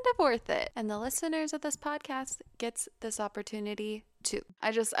kind of worth it. And the listeners of this podcast gets this opportunity too.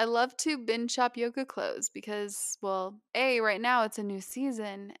 I love to binge shop yoga clothes because, well, A, right now it's a new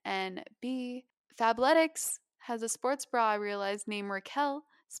season, and B, Fabletics has a sports bra I realized named Raquel,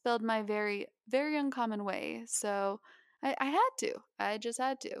 spelled my very, very uncommon way. So I had to. I just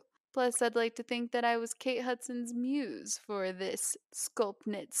had to. Plus, I'd like to think that I was Kate Hudson's muse for this sculpt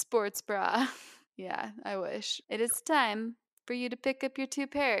knit sports bra. Yeah, I wish. It is time for you to pick up your 2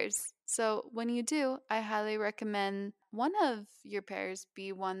 pairs. So, when you do, I highly recommend one of your pairs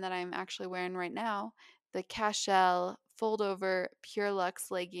be one that I'm actually wearing right now, the Cashel fold over Pure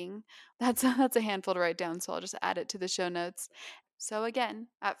Luxe legging. That's a handful to write down, so I'll just add it to the show notes. So again,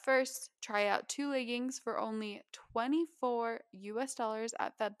 at first, try out 2 leggings for only $24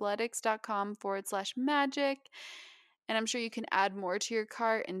 at fabletics.com/magic. And I'm sure you can add more to your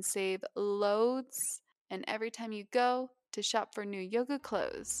cart and save loads. And every time you go to shop for new yoga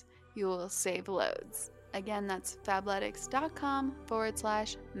clothes, you will save loads. Again, that's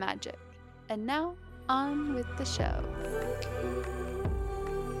fabletics.com/magic. And now, on with the show.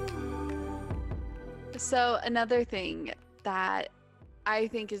 So, another thing that I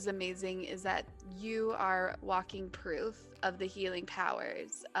think is amazing is that you are walking proof of the healing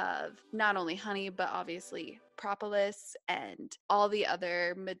powers of not only honey, but obviously propolis and all the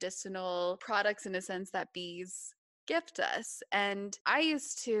other medicinal products, in a sense, that bees gift us. And I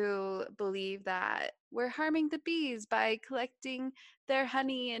used to believe that we're harming the bees by collecting their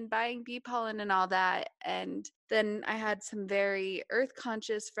honey and buying bee pollen and all that. And then I had some very earth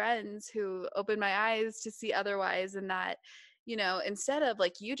conscious friends who opened my eyes to see otherwise, and that, you know, instead of,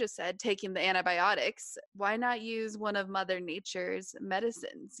 like you just said, taking the antibiotics, why not use one of Mother Nature's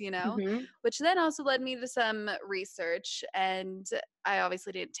medicines, you know? Mm-hmm. Which then also led me to some research. And I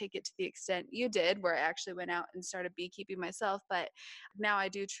obviously didn't take it to the extent you did, where I actually went out and started beekeeping myself. But now I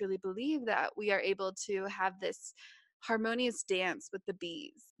do truly believe that we are able to have this harmonious dance with the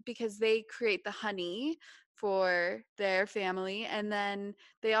bees, because they create the honey for their family, and then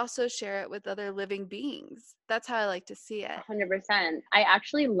they also share it with other living beings. That's how I like to see it. 100%. I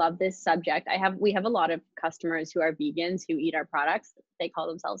actually love this subject. We have a lot of customers who are vegans who eat our products. They call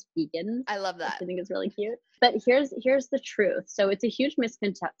themselves vegans. I love Which that. I think is really cute. But here's the truth. So it's a huge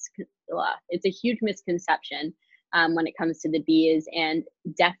misconception when it comes to the bees, and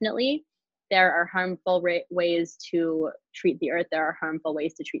definitely there are harmful ways to treat the earth. There are harmful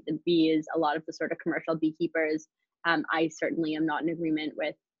ways to treat the bees. A lot of the sort of commercial beekeepers, I certainly am not in agreement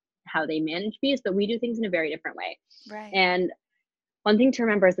with how they manage bees, but we do things in a very different way. Right. And one thing to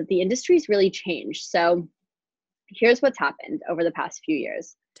remember is that the industry's really changed. So here's what's happened over the past few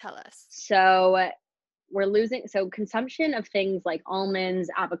years. Tell us. So consumption of things like almonds,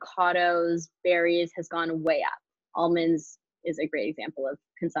 avocados, berries has gone way up. Almonds is a great example of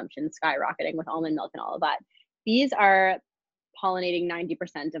consumption skyrocketing with almond milk and all of that. Bees are pollinating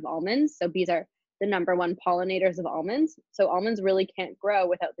 90% of almonds. So bees are the number one pollinators of almonds. So almonds really can't grow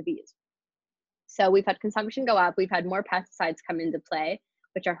without the bees. So we've had consumption go up. We've had more pesticides come into play,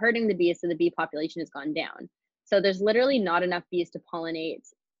 which are hurting the bees. So the bee population has gone down. So there's literally not enough bees to pollinate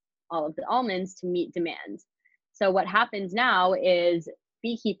all of the almonds to meet demand. So what happens now is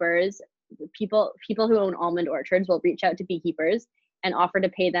beekeepers, people who own almond orchards will reach out to beekeepers and offer to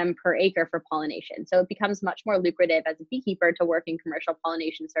pay them per acre for pollination. So it becomes much more lucrative as a beekeeper to work in commercial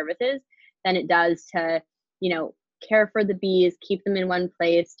pollination services than it does to, care for the bees, keep them in one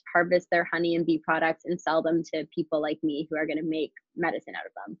place, harvest their honey and bee products, and sell them to people like me who are going to make medicine out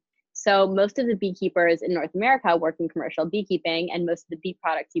of them. So most of the beekeepers in North America work in commercial beekeeping, and most of the bee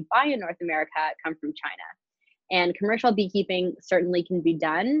products you buy in North America come from China. And commercial beekeeping certainly can be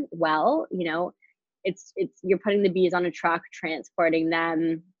done well. It's you're putting the bees on a truck, transporting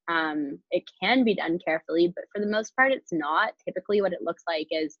them. It can be done carefully, but for the most part, it's not. Typically, what it looks like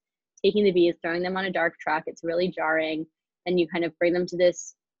is taking the bees, throwing them on a dark truck. It's really jarring. Then you kind of bring them to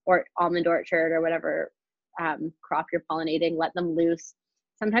this almond orchard or whatever crop you're pollinating, let them loose.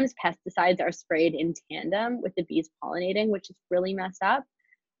 Sometimes pesticides are sprayed in tandem with the bees pollinating, which is really messed up.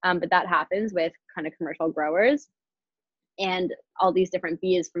 But that happens with kind of commercial growers. And all these different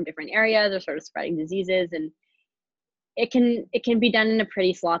bees from different areas are sort of spreading diseases, and it can be done in a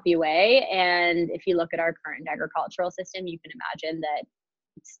pretty sloppy way. And if you look at our current agricultural system, you can imagine that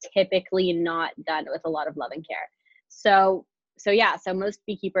it's typically not done with a lot of love and care. So most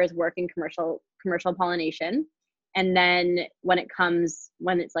beekeepers work in commercial pollination. And then when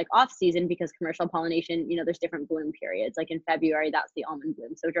it's like off season, because commercial pollination, there's different bloom periods. Like in February, that's the almond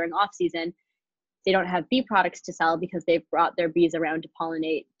bloom. So during off season, they don't have bee products to sell because they've brought their bees around to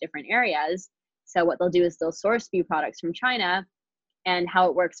pollinate different areas. So what they'll do is they'll source bee products from China, and how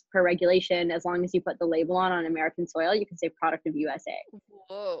it works per regulation, as long as you put the label on American soil, you can say product of USA.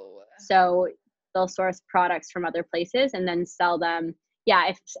 Whoa. So they'll source products from other places and then sell them.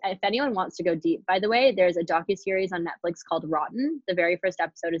 Yeah, if anyone wants to go deep, by the way, there's a docuseries on Netflix called Rotten. The very first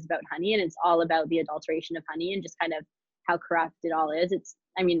episode is about honey, and it's all about the adulteration of honey and just kind of how corrupt it all is.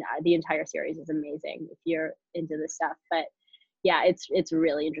 The entire series is amazing if you're into this stuff. But yeah, it's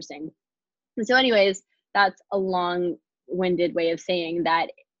really interesting. And so anyways, that's a long-winded way of saying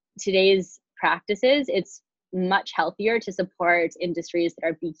that today's practices, it's much healthier to support industries that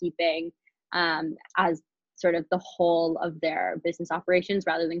are beekeeping as sort of the whole of their business operations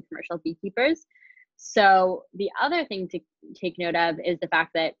rather than commercial beekeepers. So the other thing to take note of is the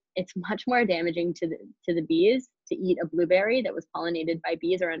fact that it's much more damaging to the bees to eat a blueberry that was pollinated by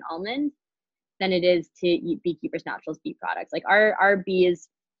bees or an almond than it is to eat Beekeepers Naturals bee products. Like our bees,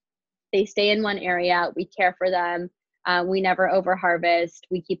 they stay in one area, we care for them, We never over harvest.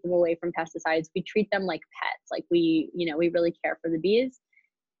 We keep them away from pesticides. We treat them like pets. Like we really care for the bees,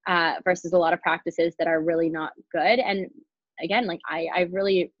 versus a lot of practices that are really not good. And again, like I've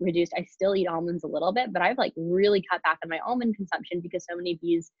really reduced, I still eat almonds a little bit, but I've like really cut back on my almond consumption because so many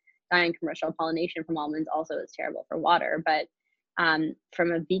bees die in commercial pollination from almonds. Also, it's terrible for water. But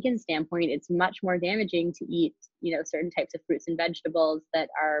from a vegan standpoint, it's much more damaging to eat, certain types of fruits and vegetables that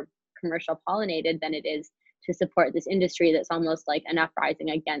are commercial pollinated than it is to support this industry that's almost like an uprising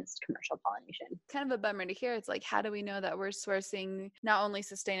against commercial pollination. Kind of a bummer to hear. It's like, how do we know that we're sourcing not only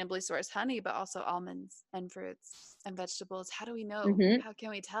sustainably sourced honey, but also almonds and fruits and vegetables? How do we know? Mm-hmm. How can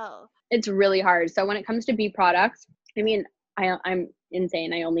we tell? It's really hard. So when it comes to bee products, I mean, I'm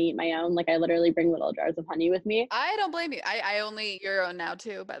insane. I only eat my own. Like I literally bring little jars of honey with me. I don't blame you. I only eat your own now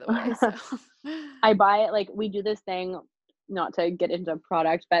too, by the way. So. I buy it. Like we do this thing, not to get into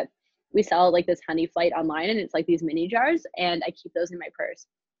product, but we sell like this honey flight online, and it's like these mini jars, and I keep those in my purse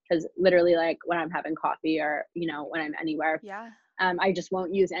because literally like when I'm having coffee or, when I'm anywhere, I just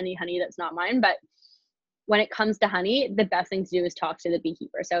won't use any honey that's not mine. But when it comes to honey, the best thing to do is talk to the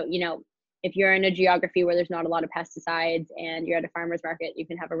beekeeper. So, if you're in a geography where there's not a lot of pesticides and you're at a farmer's market, you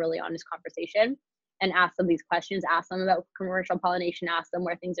can have a really honest conversation and ask them these questions. Ask them about commercial pollination, ask them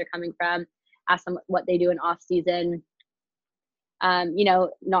where things are coming from, ask them what they do in off season.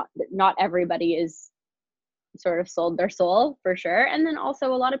 Not everybody is sort of sold their soul for sure. And then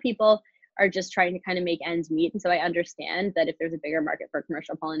also a lot of people are just trying to kind of make ends meet. And so I understand that if there's a bigger market for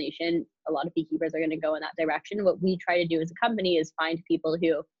commercial pollination, a lot of beekeepers are going to go in that direction. What we try to do as a company is find people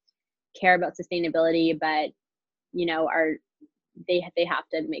who care about sustainability, but they have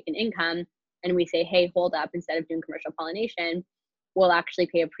to make an income. And we say, hey, hold up, instead of doing commercial pollination, we'll actually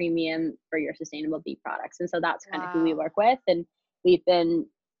pay a premium for your sustainable bee products. And so that's kind of who we work with. And we've been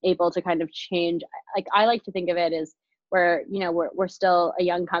able to kind of change. Like I like to think of it as we're still a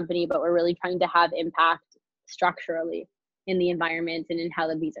young company, but we're really trying to have impact structurally in the environment and in how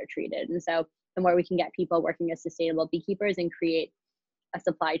the bees are treated. And so the more we can get people working as sustainable beekeepers and create a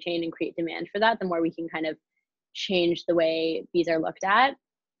supply chain and create demand for that, the more we can kind of change the way bees are looked at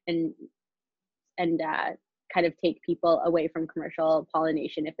and kind of take people away from commercial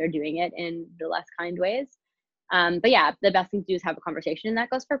pollination if they're doing it in the less kind ways. But yeah, the best thing to do is have a conversation, and that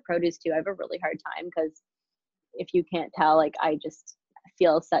goes for produce too. I have a really hard time because if you can't tell, like I just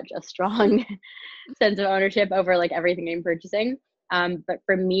feel such a strong sense of ownership over like everything I'm purchasing. But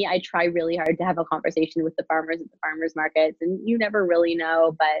for me, I try really hard to have a conversation with the farmers at the farmers markets, and you never really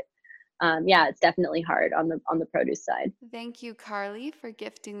know, but yeah, it's definitely hard on the produce side. Thank you, Carly, for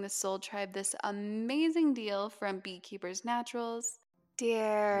gifting the Soul Tribe this amazing deal from Beekeepers Naturals.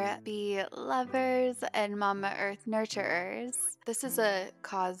 Dear bee lovers and Mama Earth nurturers, this is a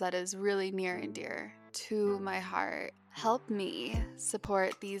cause that is really near and dear to my heart. Help me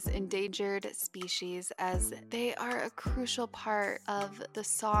support these endangered species as they are a crucial part of the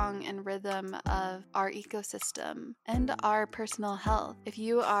song and rhythm of our ecosystem and our personal health. If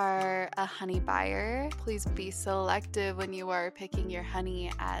you are a honey buyer, please be selective when you are picking your honey,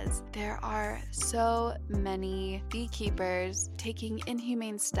 as there are so many beekeepers taking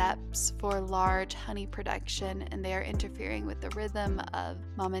inhumane steps for large honey production, and they are interfering with the rhythm of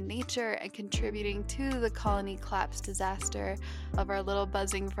Mama Nature and contributing to the colony collapse disaster of our little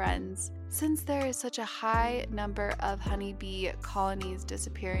buzzing friends. Since there is such a high number of honeybee colonies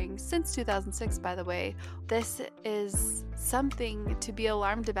disappearing since 2006, by the way, this is something to be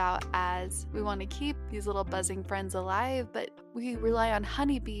alarmed about, as we want to keep these little buzzing friends alive, but we rely on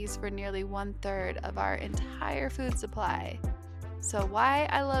honeybees for nearly 1/3 of our entire food supply. So why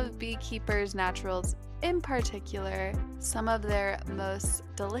I love Beekeepers Naturals in particular, some of their most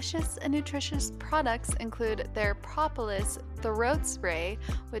delicious and nutritious products include their propolis throat spray,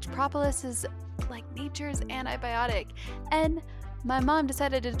 which propolis is like nature's antibiotic. And my mom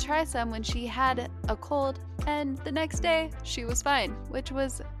decided to try some when she had a cold, and the next day she was fine, which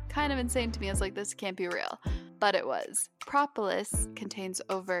was kind of insane to me. I was like, this can't be real. But it was. Propolis contains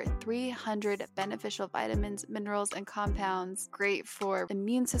over 300 beneficial vitamins, minerals, and compounds, great for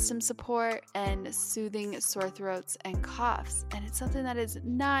immune system support and soothing sore throats and coughs. And it's something that is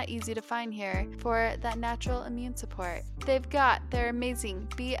not easy to find here for that natural immune support. They've got their amazing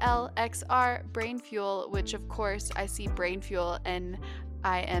BLXR Brain Fuel, which of course I see Brain Fuel and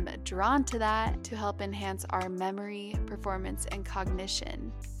I am drawn to that to help enhance our memory, performance, and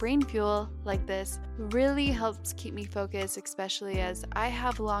cognition. Brain Fuel like this really helps keep me focused, especially as I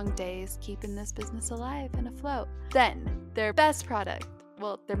have long days keeping this business alive and afloat. Then, their best product,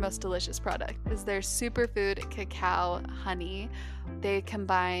 their most delicious product is their superfood cacao honey. They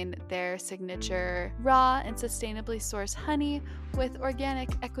combine their signature raw and sustainably sourced honey with organic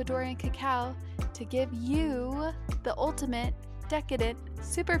Ecuadorian cacao to give you the ultimate decadent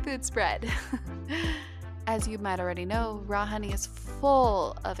superfood spread. As you might already know, raw honey is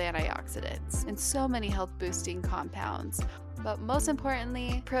full of antioxidants and so many health-boosting compounds. But most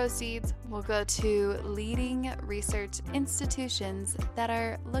importantly, proceeds will go to leading research institutions that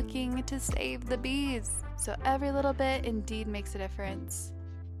are looking to save the bees. So every little bit indeed makes a difference.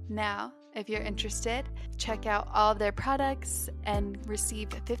 Now, if you're interested, check out all of their products and receive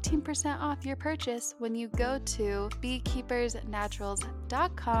 15% off your purchase when you go to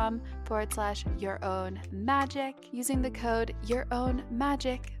beekeepersnaturals.com/yourownmagic using the code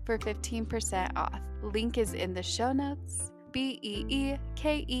yourownmagic for 15% off. Link is in the show notes.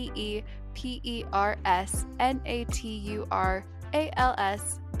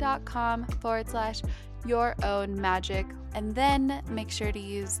 beekeepersnaturals.com/yourownmagic, and then make sure to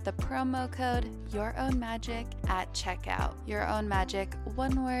use the promo code yourownmagic at checkout. Your Own Magic,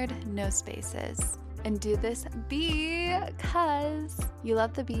 one word, no spaces. And do this because you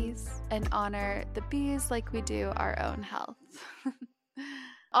love the bees and honor the bees like we do our own health.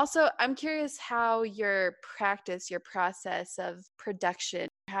 Also, I'm curious how your process of production,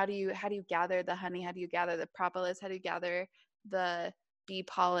 how do you gather the honey? How do you gather the propolis? How do you gather the bee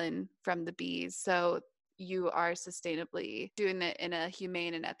pollen from the bees so you are sustainably doing it in a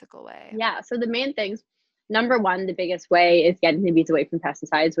humane and ethical way? Yeah. So the main things, number one, the biggest way is getting the bees away from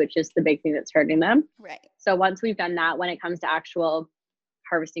pesticides, which is the big thing that's hurting them. Right. So once we've done that, when it comes to actual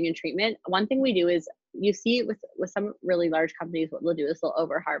harvesting and treatment, one thing we do is, you see with some really large companies, what they'll do is they'll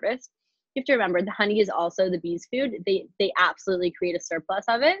over harvest. You have to remember the honey is also the bees' food. They absolutely create a surplus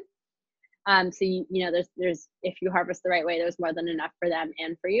of it. So you know there's if you harvest the right way, there's more than enough for them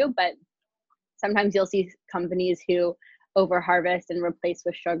and for you. But sometimes you'll see companies who over harvest and replace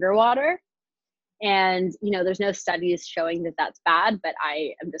with sugar water. And, you know, there's no studies showing that that's bad, but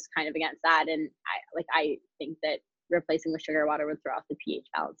I am just kind of against that. And I think that replacing with sugar water would throw off the pH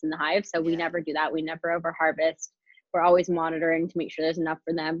balance in the hive. So we never do that. We never over harvest. We're always monitoring to make sure there's enough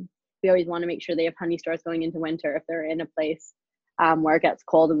for them. We always want to make sure they have honey stores going into winter if they're in a place where it gets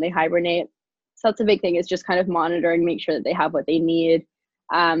cold and they hibernate. So that's a big thing, is just kind of monitoring, make sure that they have what they need.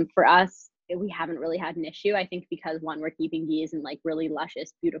 For us, we haven't really had an issue. I think because, one, we're keeping bees in like really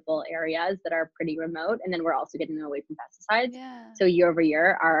luscious, beautiful areas that are pretty remote. And then we're also getting them away from pesticides. Yeah. So year over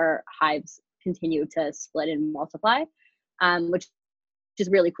year, our hives continue to split and multiply, which is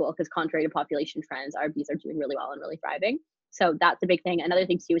really cool because, contrary to population trends, our bees are doing really well and really thriving. So that's a big thing. Another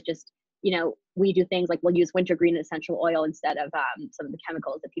thing too is just, you know, we do things like we'll use wintergreen essential oil instead of some of the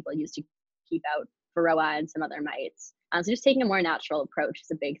chemicals that people use to keep out varroa and some other mites. So just taking a more natural approach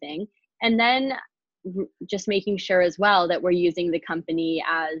is a big thing. And then just making sure as well that we're using the company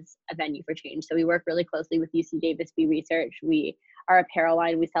as a venue for change. So we work really closely with UC Davis Bee Research. Our apparel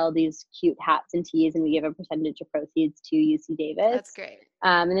line, we sell these cute hats and tees, and we give a percentage of proceeds to UC Davis. That's great.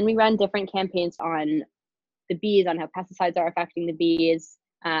 And then we run different campaigns on the bees, on how pesticides are affecting the bees,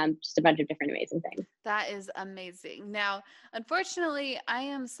 just a bunch of different amazing things. That is amazing. Now, unfortunately, I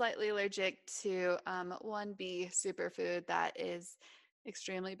am slightly allergic to one bee superfood that is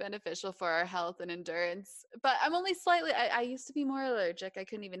extremely beneficial for our health and endurance, but I'm only slightly, I used to be more allergic. I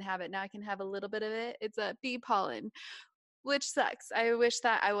couldn't even have it. Now I can have a little bit of it. It's a bee pollen, which sucks. I wish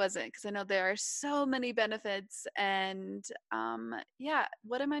that I wasn't, because I know there are so many benefits. And yeah,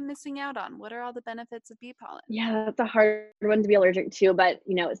 what am I missing out on? What are all the benefits of bee pollen? Yeah, that's a hard one to be allergic to, but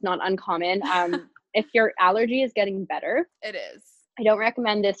you know, it's not uncommon. If your allergy is getting better, it is. I don't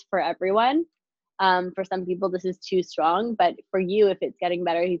recommend this for everyone. For some people, this is too strong, but for you, if it's getting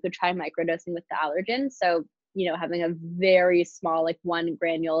better, you could try microdosing with the allergen. So, you know, having a very small, like 1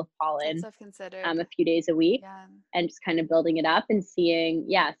 granule of pollen, a few days a week, and just kind of building it up and seeing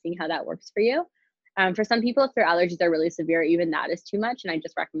how that works for you. For some people, if their allergies are really severe, even that is too much. And I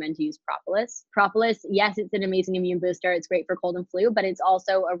just recommend to use propolis. Propolis, yes, it's an amazing immune booster. It's great for cold and flu, but it's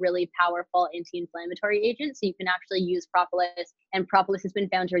also a really powerful anti-inflammatory agent. So you can actually use propolis, and propolis has been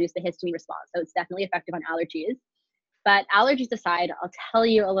found to reduce the histamine response. So it's definitely effective on allergies. But allergies aside, I'll tell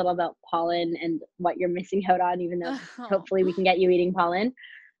you a little about pollen and what you're missing out on, even though hopefully we can get you eating pollen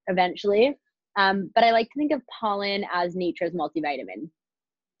eventually. But I like to think of pollen as nature's multivitamin.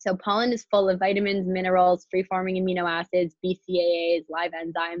 So pollen is full of vitamins, minerals, free-forming amino acids, BCAAs, live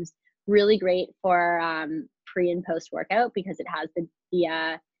enzymes, really great for pre and post-workout because it has the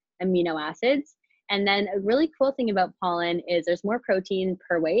amino acids. And then a really cool thing about pollen is there's more protein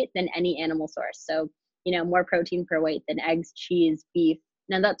per weight than any animal source. So, you know, more protein per weight than eggs, cheese, beef,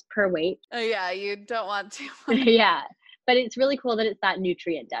 Now that's per weight. Oh yeah, you don't want too much. Yeah. But it's really cool that it's that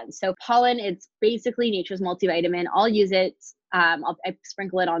nutrient dense. So pollen, it's basically nature's multivitamin. I'll use it. I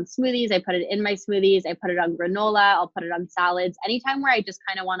sprinkle it on smoothies. I put it in my smoothies. I put it on granola. I'll put it on salads. Anytime where I just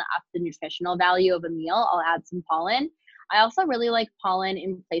kind of want to up the nutritional value of a meal, I'll add some pollen. I also really like pollen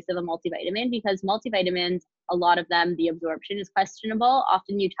in place of a multivitamin because multivitamins, a lot of them, the absorption is questionable.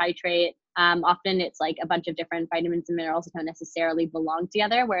 Often you titrate. Often it's like a bunch of different vitamins and minerals that don't necessarily belong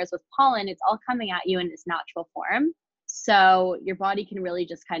together. Whereas with pollen, it's all coming at you in its natural form. So your body can really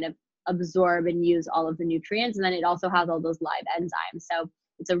just kind of absorb and use all of the nutrients. And then it also has all those live enzymes. So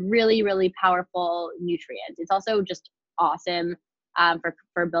it's a really, really powerful nutrient. It's also just awesome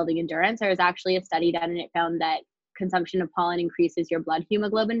for building endurance. There was actually a study done and it found that consumption of pollen increases your blood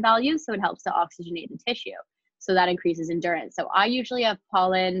hemoglobin values. So it helps to oxygenate the tissue. So that increases endurance. So I usually have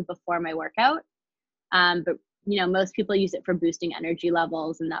pollen before my workout. But most people use it for boosting energy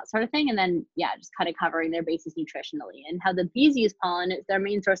levels and that sort of thing. And then, just kind of covering their bases nutritionally. And how the bees use pollen, it's their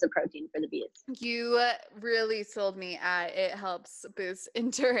main source of protein for the bees. You really sold me at it helps boost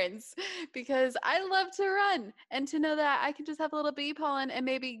endurance because I love to run, and to know that I can just have a little bee pollen and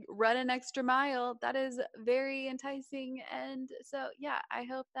maybe run an extra mile, that is very enticing. And so, I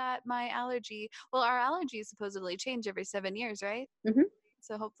hope that our allergies supposedly change every 7 years, right? Mm-hmm.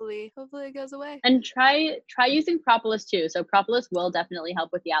 So hopefully it goes away. And try using propolis too. So propolis will definitely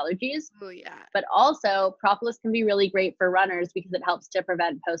help with the allergies. Oh yeah. But also propolis can be really great for runners because it helps to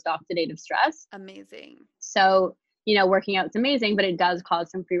prevent post-oxidative stress. Amazing. So, working out is amazing, but it does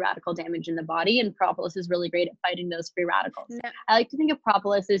cause some free radical damage in the body. And propolis is really great at fighting those free radicals. No. I like to think of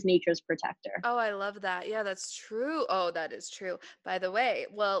propolis as nature's protector. Oh, I love that. Yeah, that's true. Oh, that is true. By the way,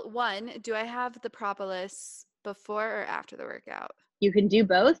 well, one, do I have the propolis before or after the workout? You can do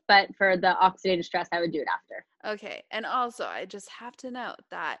both, but for the oxidative stress, I would do it after. Okay. And also, I just have to note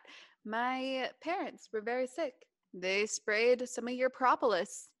that my parents were very sick. They sprayed some of your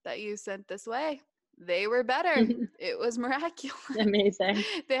propolis that you sent this way. They were better. It was miraculous. Amazing.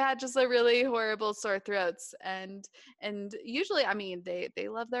 They had just a really horrible sore throats, and usually, I mean, they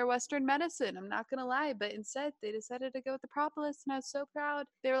love their Western medicine. I'm not gonna lie, but instead they decided to go with the propolis, and I was so proud.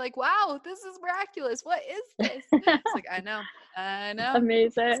 They were like, "Wow, this is miraculous! What is this?" It's like, I know.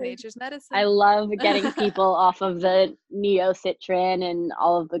 Amazing. It's nature's medicine. I love getting people off of the Neocitrin and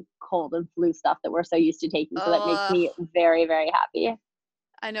all of the cold and flu stuff that we're so used to taking. So that makes me very, very happy.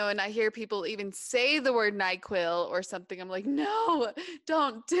 I know, and I hear people even say the word NyQuil or something. I'm like, no,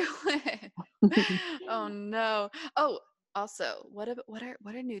 don't do it. Oh no. Oh, also, what are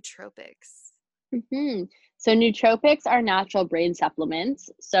nootropics? Mm-hmm. So nootropics are natural brain supplements.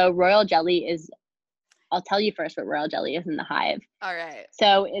 So royal jelly is, I'll tell you first what royal jelly is in the hive. All right.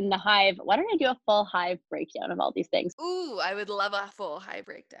 So in the hive, why don't I do a full hive breakdown of all these things? Ooh, I would love a full hive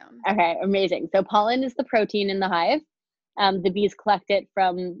breakdown. Okay, amazing. So pollen is the protein in the hive. The bees collect it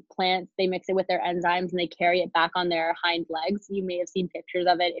from plants. They mix it with their enzymes and they carry it back on their hind legs. You may have seen pictures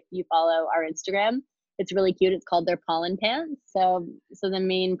of it if you follow our Instagram. It's really cute. It's called their pollen pants. So the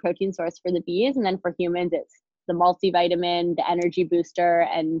main protein source for the bees. And then for humans, it's the multivitamin, the energy booster,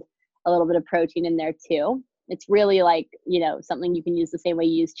 and a little bit of protein in there too. It's really like, something you can use the same way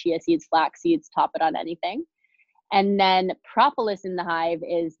you use chia seeds, flax seeds, top it on anything. And then propolis in the hive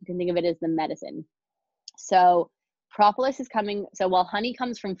is, you can think of it as the medicine. So propolis is so while honey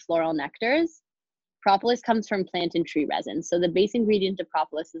comes from floral nectars, propolis comes from plant and tree resin. So the base ingredient of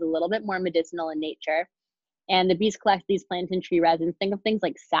propolis is a little bit more medicinal in nature. And the bees collect these plant and tree resins. Think of things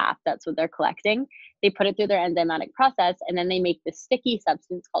like sap, that's what they're collecting. They put it through their enzymatic process, and then they make this sticky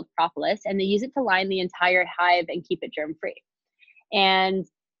substance called propolis, and they use it to line the entire hive and keep it germ-free. And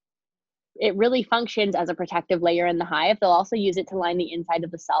it really functions as a protective layer in the hive. They'll also use it to line the inside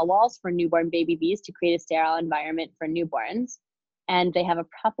of the cell walls for newborn baby bees to create a sterile environment for newborns. And they have a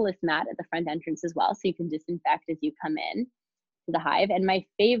propolis mat at the front entrance as well, so you can disinfect as you come in to the hive. And my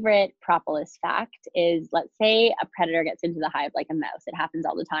favorite propolis fact is, let's say a predator gets into the hive like a mouse. It happens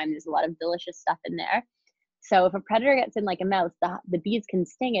all the time. There's a lot of delicious stuff in there. So if a predator gets in like a mouse, the bees can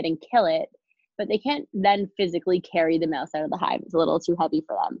sting it and kill it, but they can't then physically carry the mouse out of the hive. It's a little too heavy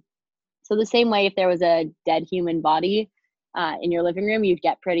for them. So the same way, if there was a dead human body in your living room, you'd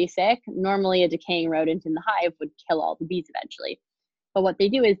get pretty sick. Normally a decaying rodent in the hive would kill all the bees eventually. But what they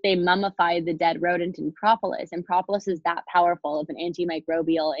do is they mummify the dead rodent in propolis, and propolis is that powerful of an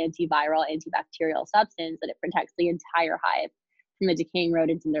antimicrobial, antiviral, antibacterial substance that it protects the entire hive from a decaying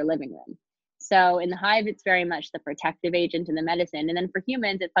rodent in their living room. So in the hive, it's very much the protective agent and the medicine. And then for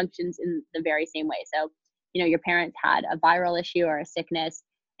humans, it functions in the very same way. So, your parents had a viral issue or a sickness,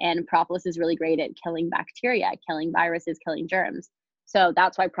 and propolis is really great at killing bacteria, killing viruses, killing germs. So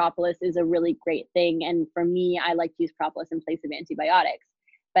that's why propolis is a really great thing. And for me, I like to use propolis in place of antibiotics.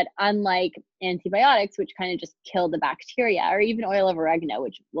 But unlike antibiotics, which kind of just kill the bacteria, or even oil of oregano,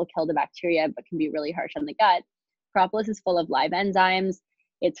 which will kill the bacteria but can be really harsh on the gut, propolis is full of live enzymes.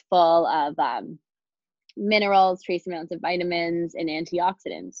 It's full of minerals, trace amounts of vitamins, and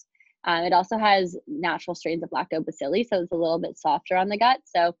antioxidants. It also has natural strains of lactobacilli, so it's a little bit softer on the gut.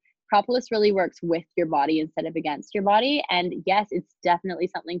 So propolis really works with your body instead of against your body. And yes, it's definitely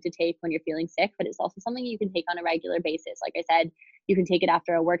something to take when you're feeling sick, but it's also something you can take on a regular basis. Like I said, you can take it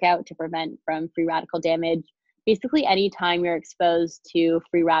after a workout to prevent from free radical damage. Basically, anytime you're exposed to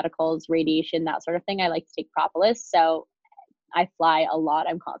free radicals, radiation, that sort of thing, I like to take propolis. So I fly a lot.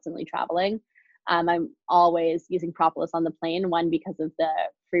 I'm constantly traveling. I'm always using propolis on the plane, one, because of the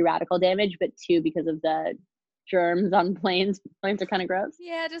free radical damage, but two, because of the germs on planes. Planes are kind of gross.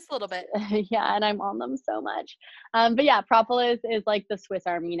 Yeah, just a little bit. Yeah, and I'm on them so much. But yeah, propolis is like the Swiss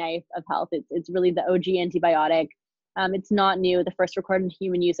Army knife of health. It's really the OG antibiotic. It's not new. The first recorded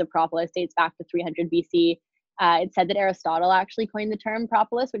human use of propolis dates back to 300 BC. It's said that Aristotle actually coined the term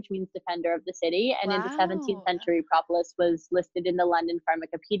propolis, which means defender of the city. And in the 17th Wow. century, propolis was listed in the London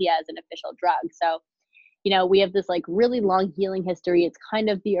Pharmacopoeia as an official drug. So, you know, we have this like really long healing history. It's kind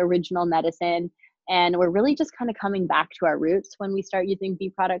of the original medicine. And we're really just kind of coming back to our roots when we start using bee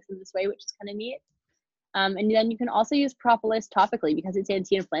products in this way, which is kind of neat. And then you can also use propolis topically because it's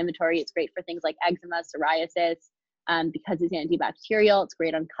anti-inflammatory. It's great for things like eczema, psoriasis. Because it's antibacterial, it's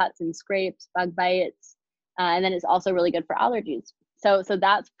great on cuts and scrapes, bug bites. And then it's also really good for allergies. So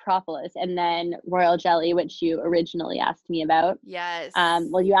that's propolis. And then royal jelly, which you originally asked me about. Yes.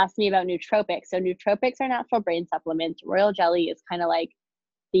 Well, you asked me about nootropics. So nootropics are natural brain supplements. Royal jelly is kind of like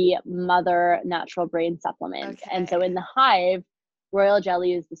the mother natural brain supplement. And so Okay. in the hive, royal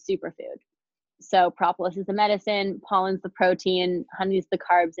jelly is the superfood. So propolis is the medicine, pollen's the protein, honey's the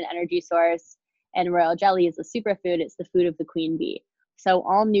carbs and energy source, and royal jelly is the superfood. It's the food of the queen bee. So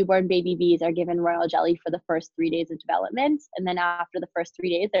all newborn baby bees are given royal jelly for the first 3 days of development. And then after the first 3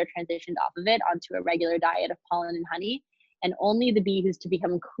 days, they're transitioned off of it onto a regular diet of pollen and honey. And only the bee who's to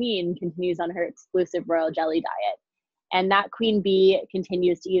become queen continues on her exclusive royal jelly diet. And that queen bee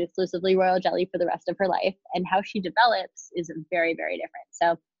continues to eat exclusively royal jelly for the rest of her life. And how she develops is very, very different.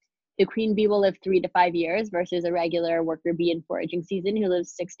 So the queen bee will live 3 to 5 years versus a regular worker bee in foraging season who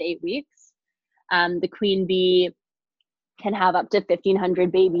lives 6 to 8 weeks. The queen bee can have up to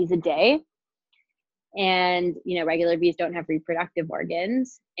 1,500 babies a day. And, you know, regular bees don't have reproductive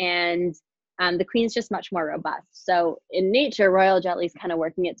organs. And the queen's just much more robust. So in nature, royal jelly is kind of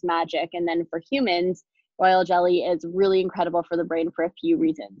working its magic. And then for humans, royal jelly is really incredible for the brain for a few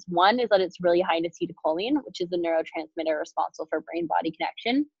reasons. One is that it's really high in acetylcholine, which is the neurotransmitter responsible for brain-body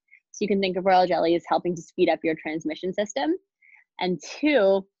connection. So you can think of royal jelly as helping to speed up your transmission system. And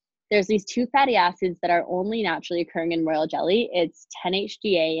two, there's these two fatty acids that are only naturally occurring in royal jelly. It's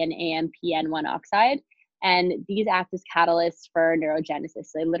 10-HDA and AMPN1 oxide. And these act as catalysts for neurogenesis.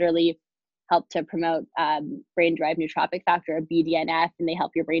 So they literally help to promote brain-derived neurotrophic factor, or BDNF, and they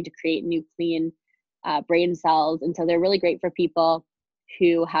help your brain to create new clean brain cells. And so they're really great for people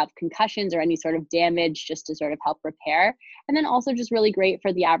who have concussions or any sort of damage, just to sort of help repair. And then also just really great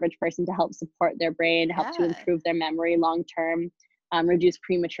for the average person to help support their brain, help to Yeah. improve their memory long term, reduce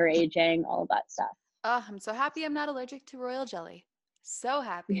premature aging, all of that stuff. Oh, I'm so happy I'm not allergic to royal jelly. So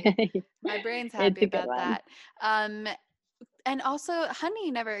happy. My brain's It's happy a good about one. that. Um, and also, honey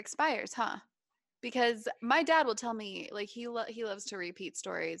never expires, huh? Because my dad will tell me, like, he loves to repeat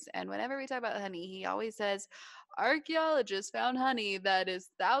stories, and whenever we talk about honey, he always says archaeologists found honey that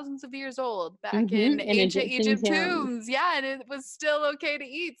is thousands of years old back in In ancient Egyptian Egypt tombs. tombs. Yeah, and it was still okay to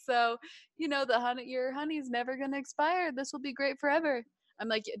eat. So, the honey, your honey's never gonna expire. This will be great forever. I'm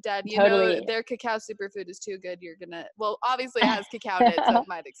like, Dad, Totally. their cacao superfood is too good. You're gonna, well, obviously it has cacao in it, so it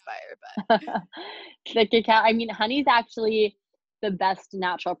might expire, but The cacao, I mean, honey's actually the best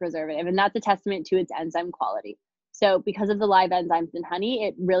natural preservative, and that's a testament to its enzyme quality. So, because of the live enzymes in honey,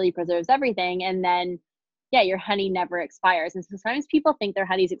 it really preserves everything. And then, yeah, your honey never expires. And sometimes people think their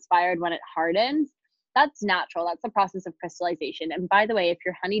honey's expired when it hardens. That's natural. That's the process of crystallization. And by the way, if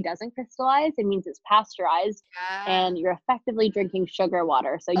your honey doesn't crystallize, it means it's pasteurized yeah. and you're effectively drinking sugar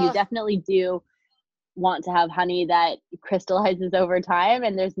water. So, you Ugh. definitely do want to have honey that crystallizes over time,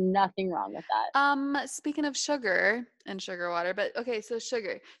 and there's nothing wrong with that. Speaking of sugar and sugar water, but okay, so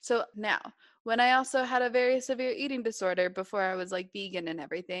sugar. So now, when I also had a very severe eating disorder before I was like vegan and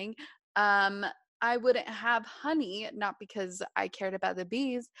everything, um, I wouldn't have honey, not because I cared about the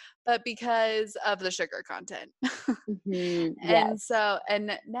bees, but because of the sugar content. And Yes. so,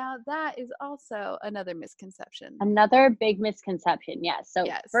 and now that is also another misconception. Another big misconception. Yes. So,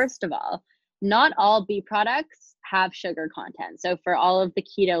 Yes. first of all, not all bee products have sugar content. So, for all of the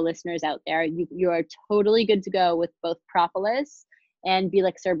keto listeners out there, you are totally good to go with both propolis and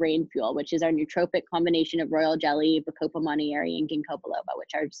Belixir Brain Fuel, which is our nootropic combination of royal jelly, Bacopa monnieri, and ginkgo biloba,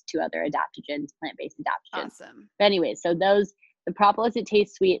 which are just two other adaptogens, plant-based adaptogens. Awesome. But anyway, so those the propolis, it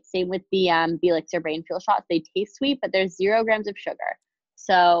tastes sweet. Same with the Belixir Brain Fuel shots. They taste sweet, but there's 0 grams of sugar.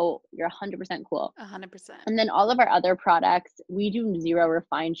 So you're 100% cool. 100%. And then all of our other products, we do 0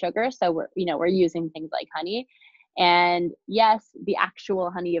 refined sugar. So we're using things like honey. And yes, the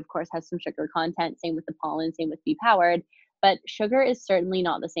actual honey, of course, has some sugar content. Same with the pollen, same with bee powered. But sugar is certainly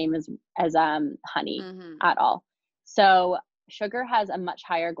not the same as honey Mm-hmm. at all. So sugar has a much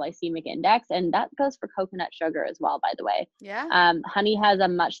higher glycemic index, and that goes for coconut sugar as well, by the way. Yeah. Honey has a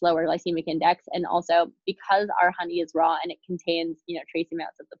much lower glycemic index, and also because our honey is raw and it contains, trace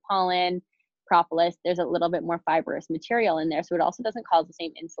amounts of the pollen, propolis, there's a little bit more fibrous material in there, so it also doesn't cause the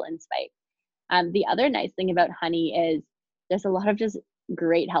same insulin spike. The other nice thing about honey is there's a lot of just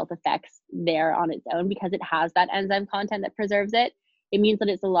great health effects there on its own because it has that enzyme content that preserves it. It means that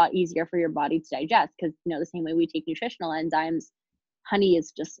it's a lot easier for your body to digest because, the same way we take nutritional enzymes, honey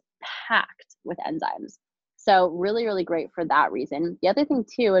is just packed with enzymes. So really, really great for that reason. The other thing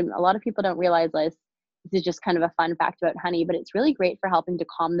too, and a lot of people don't realize this is just kind of a fun fact about honey, but it's really great for helping to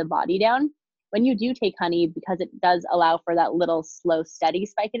calm the body down. When you do take honey, because it does allow for that little slow, steady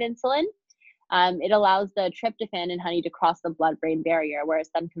spike in insulin, it allows the tryptophan in honey to cross the blood-brain barrier, where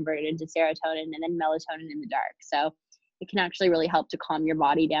it's then converted into serotonin and then melatonin in the dark. So it can actually really help to calm your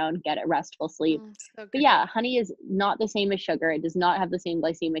body down, get a restful sleep. So But great. yeah, honey is not the same as sugar. It does not have the same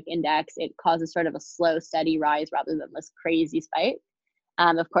glycemic index. It causes sort of a slow, steady rise rather than this crazy spike.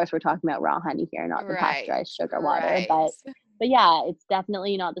 Of course, we're talking about raw honey here, not the Right. pasteurized sugar water. Right. But yeah, it's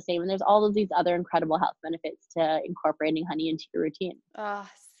definitely not the same. And there's all of these other incredible health benefits to incorporating honey into your routine. Oh,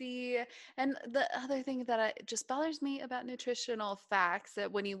 see, and the other thing that just bothers me about nutritional facts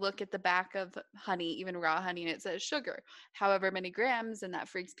that when you look at the back of honey, even raw honey, and it says sugar, however many grams, and that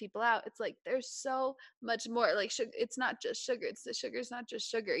freaks people out. It's like there's so much more. Like sugar, it's not just sugar. It's the sugar's not just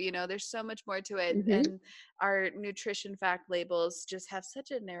sugar. There's so much more to it, Hmm. and our nutrition fact labels just have such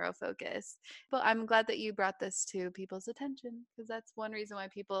a narrow focus. But I'm glad that you brought this to people's attention because that's one reason why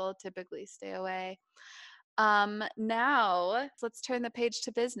people typically stay away. Now let's turn the page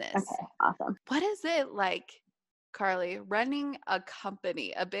to business. Okay, awesome. What is it like, Carly, running a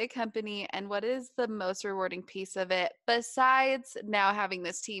company, a big company, and what is the most rewarding piece of it besides now having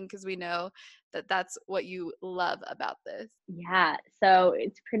this team? Because we know that that's what you love about this. Yeah, so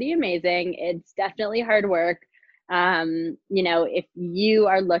it's pretty amazing. It's definitely hard work. If you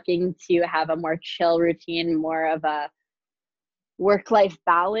are looking to have a more chill routine, more of a work-life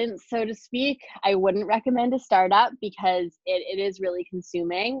balance, so to speak, I wouldn't recommend a startup because it is really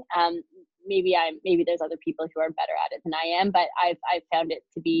consuming. Maybe there's other people who are better at it than I am, but I've found it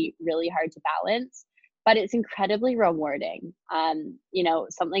to be really hard to balance. But it's incredibly rewarding.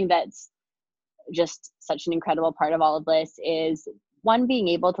 Something that's just such an incredible part of all of this is one, being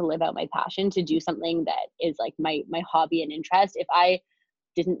able to live out my passion, to do something that is like my hobby and interest. If I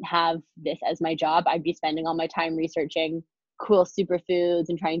didn't have this as my job, I'd be spending all my time researching cool superfoods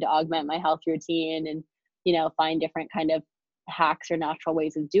and trying to augment my health routine and, find different kind of hacks or natural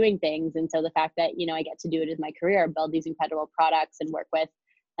ways of doing things. And so the fact that, I get to do it as my career, build these incredible products and work with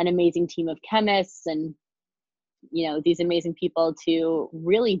an amazing team of chemists and, these amazing people to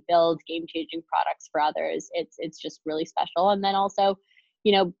really build game-changing products for others, it's just really special. And then also,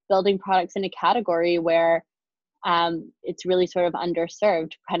 building products in a category where it's really sort of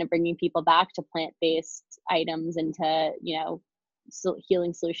underserved, kind of bringing people back to plant-based items and to,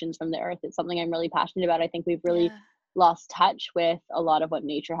 healing solutions from the earth. It's something I'm really passionate about. I think we've really Yeah. lost touch with a lot of what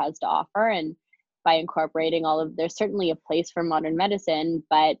nature has to offer. And by incorporating there's certainly a place for modern medicine,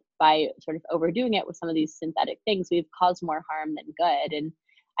 but by sort of overdoing it with some of these synthetic things, we've caused more harm than good. And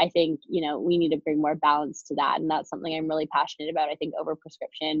I think, we need to bring more balance to that. And that's something I'm really passionate about. I think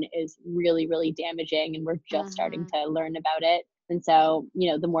overprescription is really, really damaging, and we're just starting Mhm. to learn about it. And so,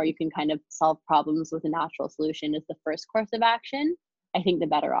 the more you can kind of solve problems with a natural solution as the first course of action, I think the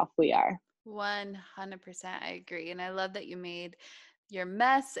better off we are. 100%. I agree. And I love that you made your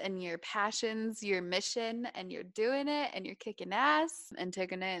mess and your passions your mission, and you're doing it and you're kicking ass and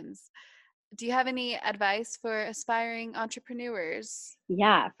taking names. Do you have any advice for aspiring entrepreneurs?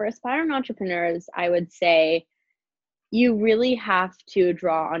 Yeah, for aspiring entrepreneurs, I would say you really have to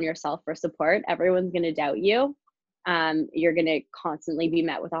draw on yourself for support. Everyone's going to doubt you. You're going to constantly be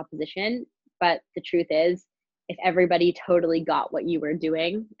met with opposition. But the truth is, if everybody totally got what you were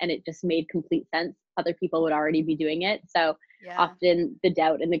doing and it just made complete sense, other people would already be doing it. So often the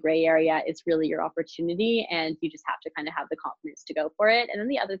doubt and the gray area is really your opportunity, and you just have to kind of have the confidence to go for it. And then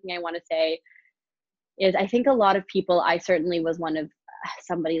the other thing I want to say is, I think a lot of people, I certainly was one of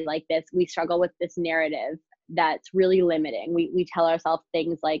somebody like this, we struggle with this narrative that's really limiting. We tell ourselves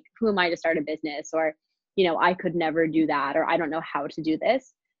things like, who am I to start a business? Or, I could never do that, or I don't know how to do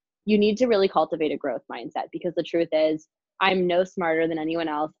this. You need to really cultivate a growth mindset, because the truth is, I'm no smarter than anyone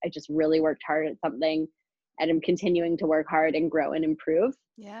else. I just really worked hard at something, and I'm continuing to work hard and grow and improve.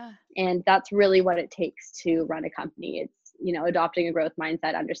 Yeah. And that's really what it takes to run a company. It's, adopting a growth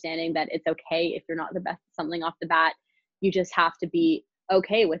mindset, understanding that it's okay if you're not the best at something off the bat. You just have to be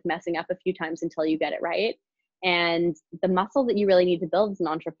okay with messing up a few times until you get it right. And the muscle that you really need to build as an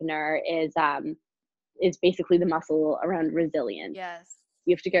entrepreneur is basically the muscle around resilience. Yes.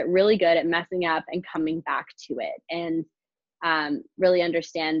 You have to get really good at messing up and coming back to it, and really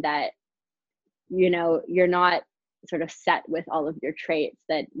understand that, you're not sort of set with all of your traits,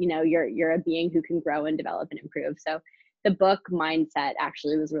 that, you're a being who can grow and develop and improve. So the book Mindset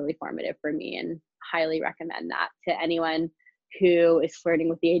actually was really formative for me, and highly recommend that to anyone who is flirting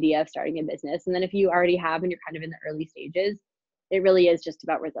with the idea of starting a business. And then if you already have and you're kind of in the early stages, it really is just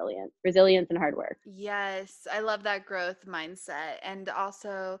about resilience and hard work. Yes, I love that growth mindset. And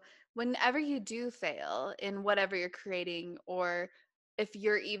also, whenever you do fail in whatever you're creating, or if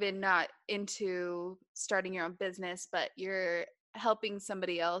you're even not into starting your own business, but you're helping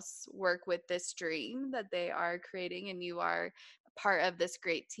somebody else work with this dream that they are creating, and you are part of this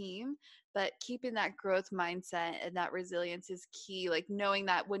great team, but keeping that growth mindset and that resilience is key. Like knowing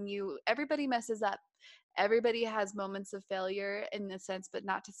that everybody messes up, everybody has moments of failure in a sense, but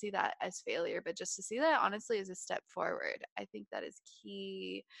not to see that as failure, but just to see that honestly as a step forward. I think that is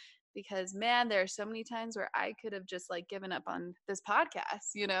key, because man, there are so many times where I could have just like given up on this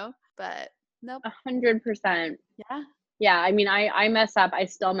podcast, but nope. 100%. Yeah. Yeah. I mean, I mess up. I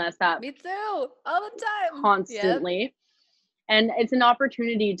still mess up. Me too. All the time. Constantly. Yep. And it's an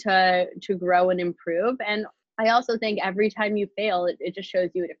opportunity to grow and improve. And I also think every time you fail, it just shows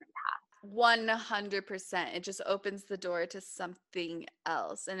you a different path. 100%. It just opens the door to something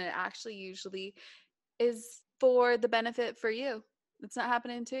else. And it actually usually is for the benefit for you. It's not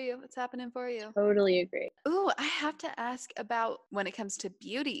happening to you. It's happening for you. Totally agree. Ooh, I have to ask about when it comes to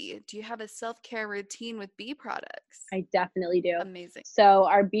beauty. Do you have a self-care routine with bee products? I definitely do. Amazing. So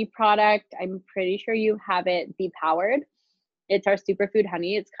our bee product, I'm pretty sure you have it, Bee Powered. It's our superfood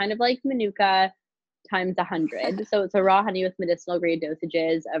honey. It's kind of like Manuka times 100. So it's a raw honey with medicinal grade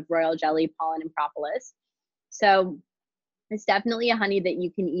dosages of royal jelly, pollen, and propolis. So it's definitely a honey that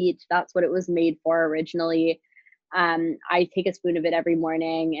you can eat. That's what it was made for originally. I take a spoon of it every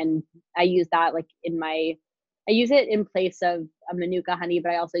morning, and I use that I use it in place of a Manuka honey,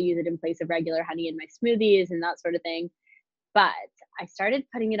 but I also use it in place of regular honey in my smoothies and that sort of thing. But I started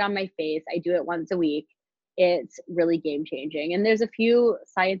putting it on my face. I do it once a week. It's really game changing. And there's a few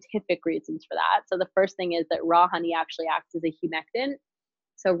scientific reasons for that. So the first thing is that raw honey actually acts as a humectant.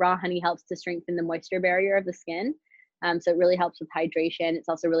 So raw honey helps to strengthen the moisture barrier of the skin. So it really helps with hydration. It's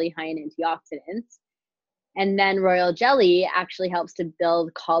also really high in antioxidants. And then royal jelly actually helps to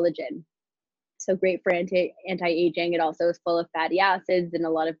build collagen. So great for anti-aging. It also is full of fatty acids and a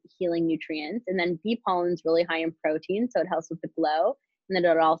lot of healing nutrients. And then bee pollen is really high in protein, so it helps with the glow. And then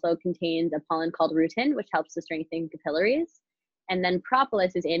it also contains a pollen called rutin, which helps to strengthen capillaries. And then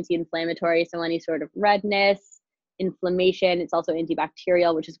propolis is anti-inflammatory, so any sort of redness, inflammation. It's also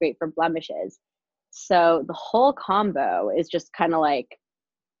antibacterial, which is great for blemishes. So the whole combo is just kind of like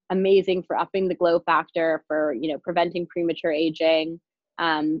amazing for upping the glow factor, for preventing premature aging,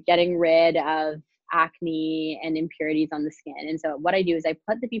 getting rid of acne and impurities on the skin. And so what I do is I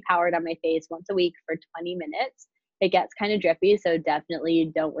put the Bee Powered on my face once a week for 20 minutes. It gets kind of drippy, so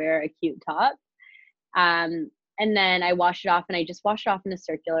definitely don't wear a cute top. And then I wash it off, and I just wash it off in a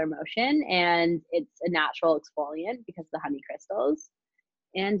circular motion, and it's a natural exfoliant because of the honey crystals.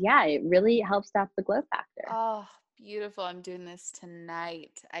 And yeah, it really helps to up the glow factor. Oh, beautiful. I'm doing this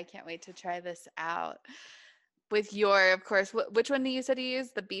tonight. I can't wait to try this out. With your, of course, which one do you said you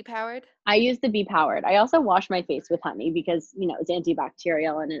use? The Bee Powered? I use the Bee Powered. I also wash my face with honey because, it's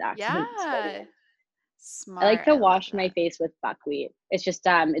antibacterial and it acts as an exfoliant. Smart. I like to wash my face with buckwheat. It's just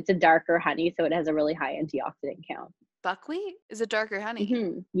it's a darker honey, so it has a really high antioxidant count. Buckwheat is a darker honey.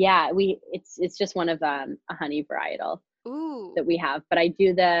 Mm-hmm. Yeah, it's just one of a honey varietal. Ooh. that we have. But I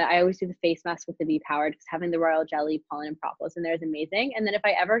always do the face mask with the Bee Powered because having the royal jelly, pollen, and propolis in there is amazing. And then if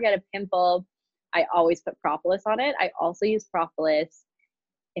I ever get a pimple, I always put propolis on it. I also use propolis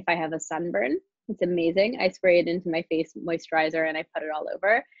if I have a sunburn. It's amazing. I spray it into my face moisturizer and I put it all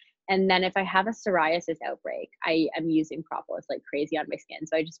over. And then if I have a psoriasis outbreak, I am using propolis like crazy on my skin.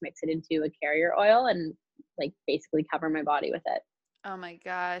 So I just mix it into a carrier oil and like basically cover my body with it. Oh my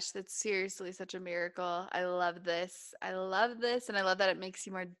gosh, that's seriously such a miracle. I love this. I love this. And I love that it makes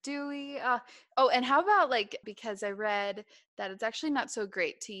you more dewy. Oh, and how about like, because I read that it's actually not so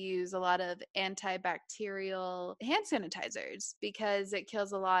great to use a lot of antibacterial hand sanitizers because it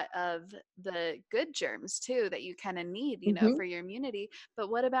kills a lot of the good germs too that you kind of need, Hmm. for your immunity. But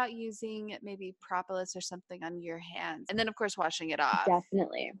what about using maybe propolis or something on your hands? And then, of course, washing it off.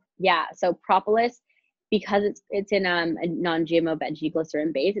 Definitely. Yeah. So propolis, because it's in a non-GMO veggie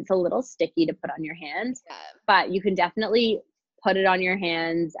glycerin base, it's a little sticky to put on your hands, Yeah. but you can definitely put it on your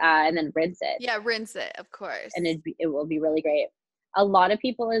hands and then rinse it, Yeah, rinse it, of and course. it will be really great. A lot of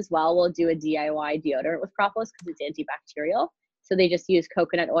people as well will do a DIY deodorant with propolis because it's antibacterial. So they just use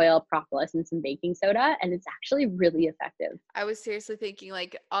coconut oil, propolis, and some baking soda, and it's actually really effective. I was seriously thinking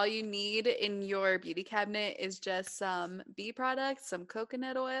like all you need in your beauty cabinet is just some bee products, some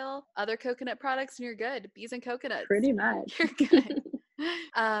coconut oil, other coconut products, and you're good. Bees and coconuts. Pretty much. You're good.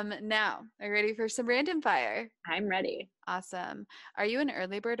 Now, are you ready for some random fire? I'm ready. Awesome. Are you an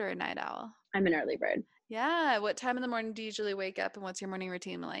early bird or a night owl? I'm an early bird. Yeah. What time in the morning do you usually wake up and what's your morning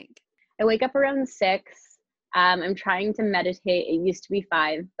routine like? I wake up around 6. I'm trying to meditate. It used to be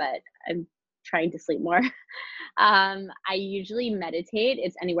 5, but I'm trying to sleep more. I usually meditate.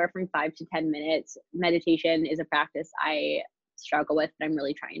 It's anywhere from 5 to 10 minutes. Meditation is a practice I struggle with, but I'm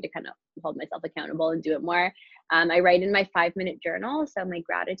really trying to kind of hold myself accountable and do it more. I write in my 5-minute journal, so my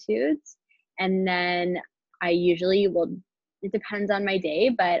gratitudes. And then I usually will, it depends on my day,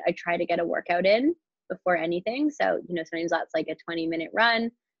 but I try to get a workout in before anything. So, sometimes that's like a 20-minute run,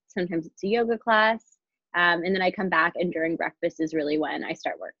 sometimes it's a yoga class. And then I come back, and during breakfast is really when I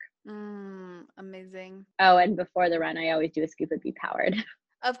start work. Amazing. Oh, and before the run, I always do a scoop of Bee Powered.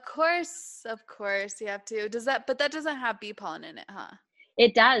 Of course, you have to. But that doesn't have bee pollen in it, huh?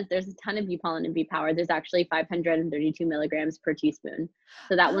 It does. There's a ton of bee pollen in Bee Powered. There's actually 532 milligrams per teaspoon.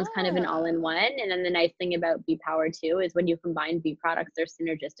 So that one's kind of an all in Oh, one. And then the nice thing about Bee Powered too is when you combine bee products, there's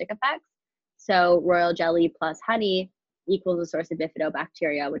synergistic effects. So royal jelly plus honey equals a source of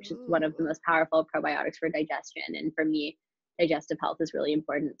bifidobacteria, which is one of the ooh. most powerful probiotics for digestion. And for me, digestive health is really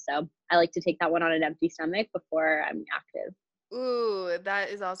important. So I like to take that one on an empty stomach before I'm active. Ooh, that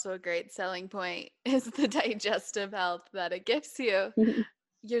is also a great selling point is the digestive health that it gives you.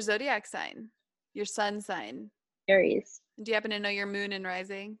 Your zodiac sign, your sun sign. Aries. Do you happen to know your moon and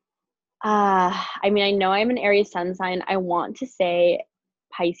rising? I mean, I know I'm an Aries sun sign. I want to say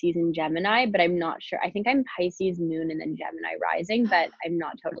Pisces and Gemini, but I'm not sure. I think I'm Pisces moon and then Gemini rising, but I'm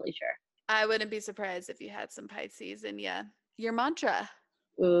not totally sure. I wouldn't be surprised if you had some Pisces in you. Your mantra.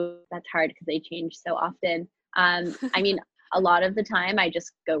 Ooh, that's hard because they change so often. I mean, a lot of the time I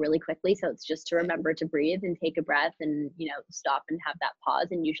just go really quickly. So it's just to Same. remember to breathe and take a breath and, stop and have that pause.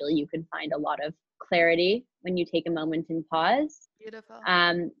 And usually you can find a lot of clarity when you take a moment and pause. Beautiful.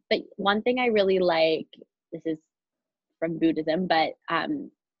 But one thing I really like, this is from Buddhism, but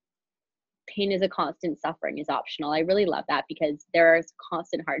pain is a constant, suffering is optional. I really love that because there is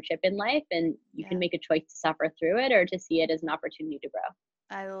constant hardship in life and you can Yeah. make a choice to suffer through it or to see it as an opportunity to grow.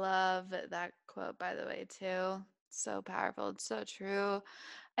 I love that quote, by the way, too. So powerful. It's so true.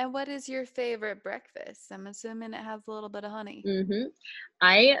 And what is your favorite breakfast? I'm assuming it has a little bit of honey.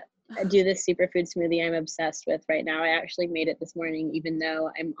 I do this superfood smoothie I'm obsessed with right now. I actually made it this morning, even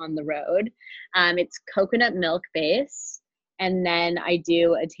though I'm on the road. It's coconut milk base, and then I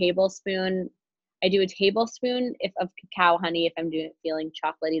do a tablespoon of cacao honey if I'm feeling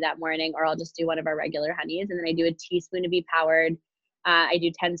chocolatey that morning, or I'll just do one of our regular honeys, and then I do a teaspoon of Bee Powered. I do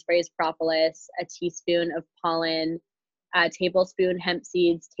 10 sprays propolis, a teaspoon of pollen, a tablespoon hemp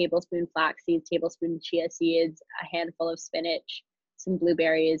seeds, tablespoon flax seeds, tablespoon chia seeds, a handful of spinach, some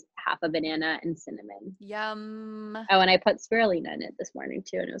blueberries, half a banana, and cinnamon. Yum. Oh, and I put spirulina in it this morning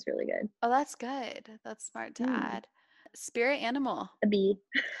too, and it was really good. Oh, that's good. That's smart to add. Spirit animal. A bee.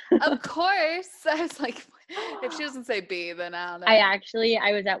 Of course. I was like, if she doesn't say bee, then I don't know.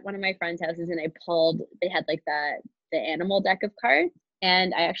 I was at one of my friends' houses and they had like the animal deck of cards,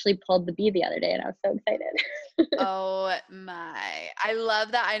 and I actually pulled the bee the other day, and I was so excited. Oh my. I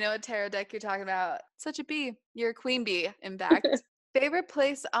love that. I know what tarot deck you're talking about. Such a bee. You're a queen bee, in fact. Favorite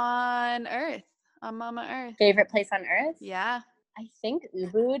place on Earth, on Mama Earth? Favorite place on earth? Yeah. I think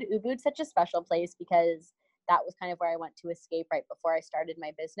Ubud. Ubud's such a special place because that was kind of where I went to escape right before I started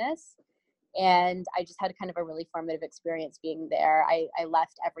my business. And I just had kind of a really formative experience being there. I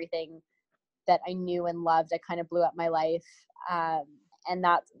left everything that I knew and loved. I kind of blew up my life. And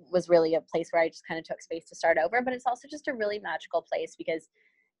that was really a place where I just kind of took space to start over. But it's also just a really magical place because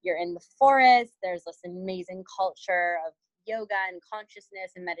you're in the forest. There's this amazing culture of yoga and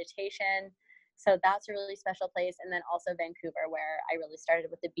consciousness and meditation. So that's a really special place. And then also Vancouver, where I really started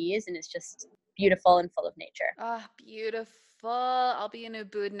with the bees, and it's just beautiful and full of nature. Oh, beautiful. I'll be in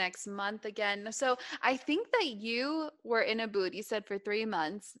Ubud next month again. So I think that you were in Ubud, you said for 3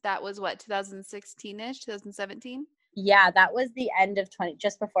 months. That was what, 2016-ish, 2017? Yeah, that was the end of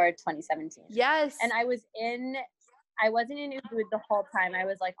just before 2017. Yes. And I wasn't in Ubud the whole time. I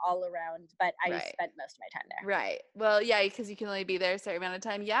was like all around, but I spent most of my time there. Right. Well, yeah, because you can only be there a certain amount of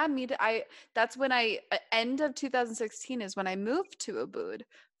time. Yeah, that's when end of 2016 is when I moved to Ubud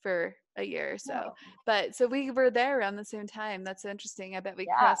for a year or so. Oh. But so we were there around the same time. That's interesting. I bet we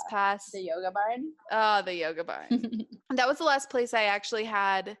crossed paths. The yoga barn. Oh, the yoga barn. That was the last place I actually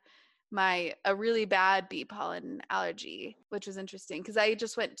had a really bad bee pollen allergy, which was interesting because I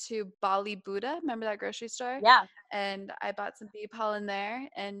just went to Bali Buddha. Remember that grocery store? Yeah. And I bought some bee pollen there,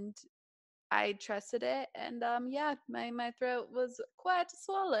 and I trusted it. And my throat was quite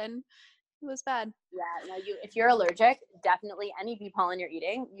swollen. It was bad. Yeah, no, if you're allergic, definitely any bee pollen you're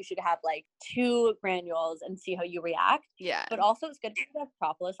eating, you should have like 2 granules and see how you react. Yeah. But also it's good to have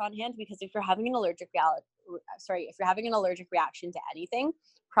propolis on hand, because if you're having an allergic reaction to anything,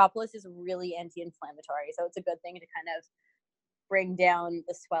 propolis is really anti-inflammatory. So it's a good thing to kind of bring down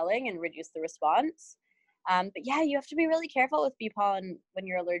the swelling and reduce the response. But yeah, you have to be really careful with bee pollen when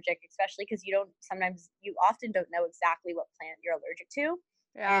you're allergic, especially because you often don't know exactly what plant you're allergic to.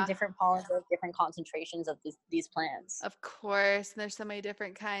 Yeah. And different pollens have different concentrations of these plants. Of course. There's so many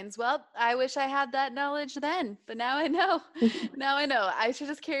different kinds. Well, I wish I had that knowledge then, but now I know. Now I know. I should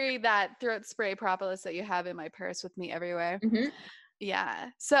just carry that throat spray propolis that you have in my purse with me everywhere. Mm-hmm.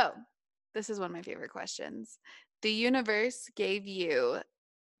 Yeah. So this is one of my favorite questions. The universe gave you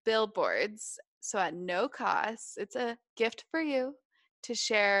billboards, so at no cost, it's a gift for you to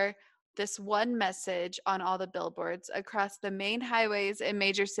share this one message on all the billboards across the main highways in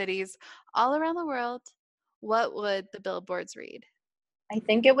major cities all around the world. What would the billboards read? I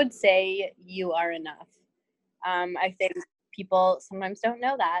think it would say, "You are enough." I think people sometimes don't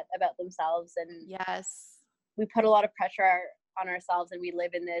know that about themselves, and yes, we put a lot of pressure on ourselves, and we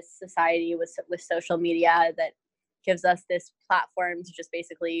live in this society with social media that gives us this platform to just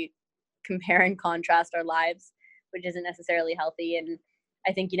basically compare and contrast our lives, which isn't necessarily healthy. And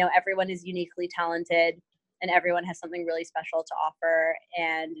I think, everyone is uniquely talented and everyone has something really special to offer.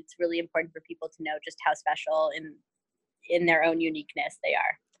 And it's really important for people to know just how special in their own uniqueness they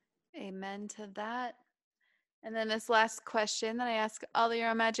are. Amen to that. And then this last question that I ask all the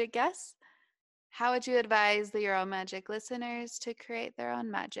Euro Magic guests: how would you advise the Euro Magic listeners to create their own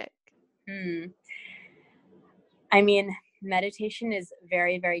magic? I mean, meditation is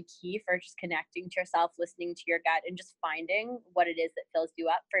very, very key for just connecting to yourself, listening to your gut, and just finding what it is that fills you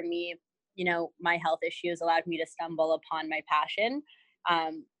up. For me, my health issues allowed me to stumble upon my passion.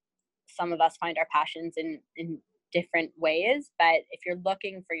 Some of us find our passions in different ways, but if you're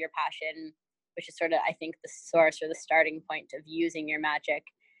looking for your passion, which is sort of, I think, the source or the starting point of using your magic,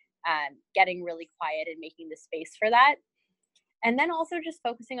 getting really quiet and making the space for that. And then also just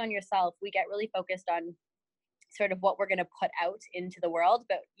focusing on yourself. We get really focused on sort of what we're going to put out into the world,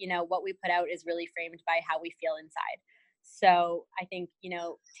 but what we put out is really framed by how we feel inside. So I think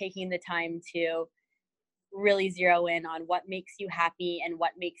taking the time to really zero in on what makes you happy and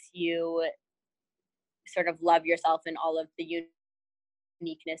what makes you sort of love yourself and all of the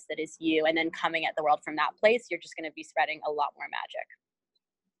uniqueness that is you, and then coming at the world from that place, you're just going to be spreading a lot more magic.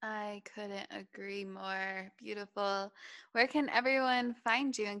 I couldn't agree more. Beautiful. Where can everyone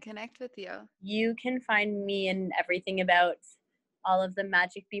find you and connect with you? You can find me and everything about all of the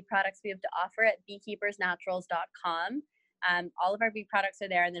magic bee products we have to offer at beekeepersnaturals.com. All of our bee products are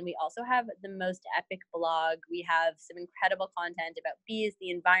there. And then we also have the most epic blog. We have some incredible content about bees, the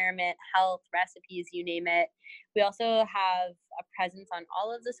environment, health, recipes, you name it. We also have a presence on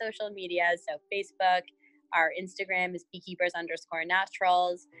all of the social media. So Facebook, our Instagram is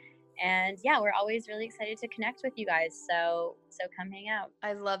beekeepers_naturals. And yeah, we're always really excited to connect with you guys. So come hang out.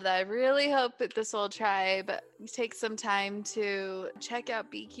 I love that. I really hope that this whole tribe takes some time to check out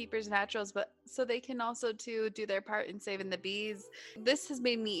Beekeepers Naturals, but so they can also do their part in saving the bees. This has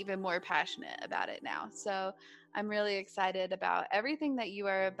made me even more passionate about it now. So I'm really excited about everything that you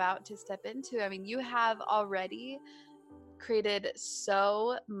are about to step into. I mean, you have already created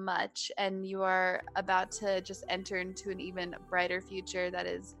so much, and you are about to just enter into an even brighter future that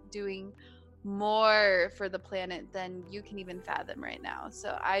is doing more for the planet than you can even fathom right now.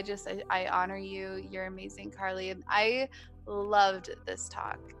 So I honor you. You're amazing, Carly. And I loved this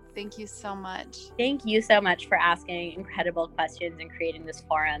talk. Thank you so much. Thank you so much for asking incredible questions and creating this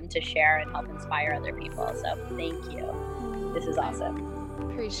forum to share and help inspire other people. So thank you. This is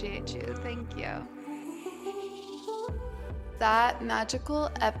awesome. Appreciate you. Thank you. That magical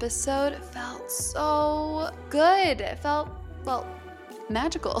episode felt so good. It felt, well,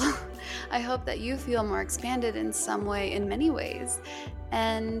 magical. I hope that you feel more expanded in some way, in many ways.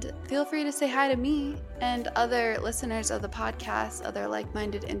 And feel free to say hi to me and other listeners of the podcast, other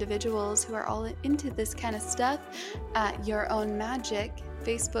like-minded individuals who are all into this kind of stuff at Your Own Magic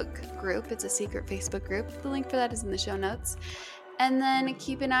Facebook group. It's a secret Facebook group. The link for that is in the show notes. And then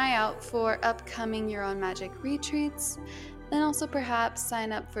keep an eye out for upcoming Your Own Magic retreats. Then also perhaps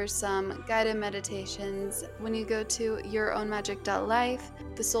sign up for some guided meditations when you go to yourownmagic.life.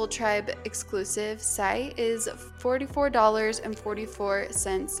 The Soul Tribe exclusive site is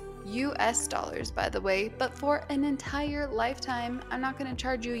 $44.44 US dollars, by the way, but for an entire lifetime. I'm not going to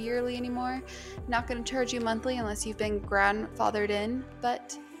charge you yearly anymore. Not going to charge you monthly unless you've been grandfathered in,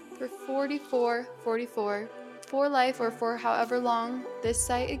 but for $44.44 for life, or for however long this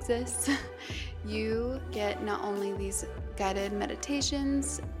site exists, you get not only these guided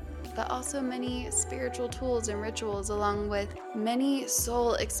meditations, but also many spiritual tools and rituals, along with many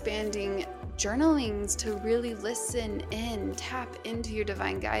soul expanding journalings to really listen in, tap into your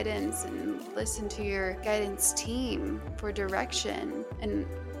divine guidance, and listen to your guidance team for direction. And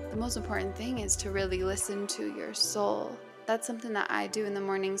the most important thing is to really listen to your soul. That's something that I do in the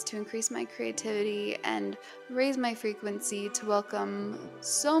mornings to increase my creativity and raise my frequency to welcome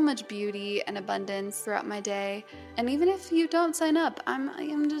so much beauty and abundance throughout my day. And even if you don't sign up,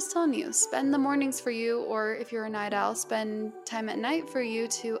 I'm just telling you, spend the mornings for you, or if you're a night owl, spend time at night for you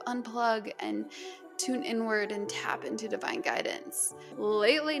to unplug and tune inward and tap into divine guidance.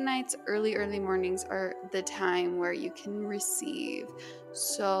 Late nights, early mornings are the time where you can receive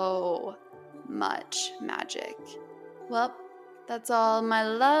so much magic. Well, that's all, my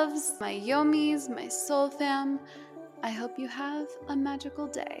loves, my yomis, my soul fam. I hope you have a magical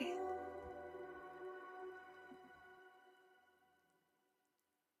day.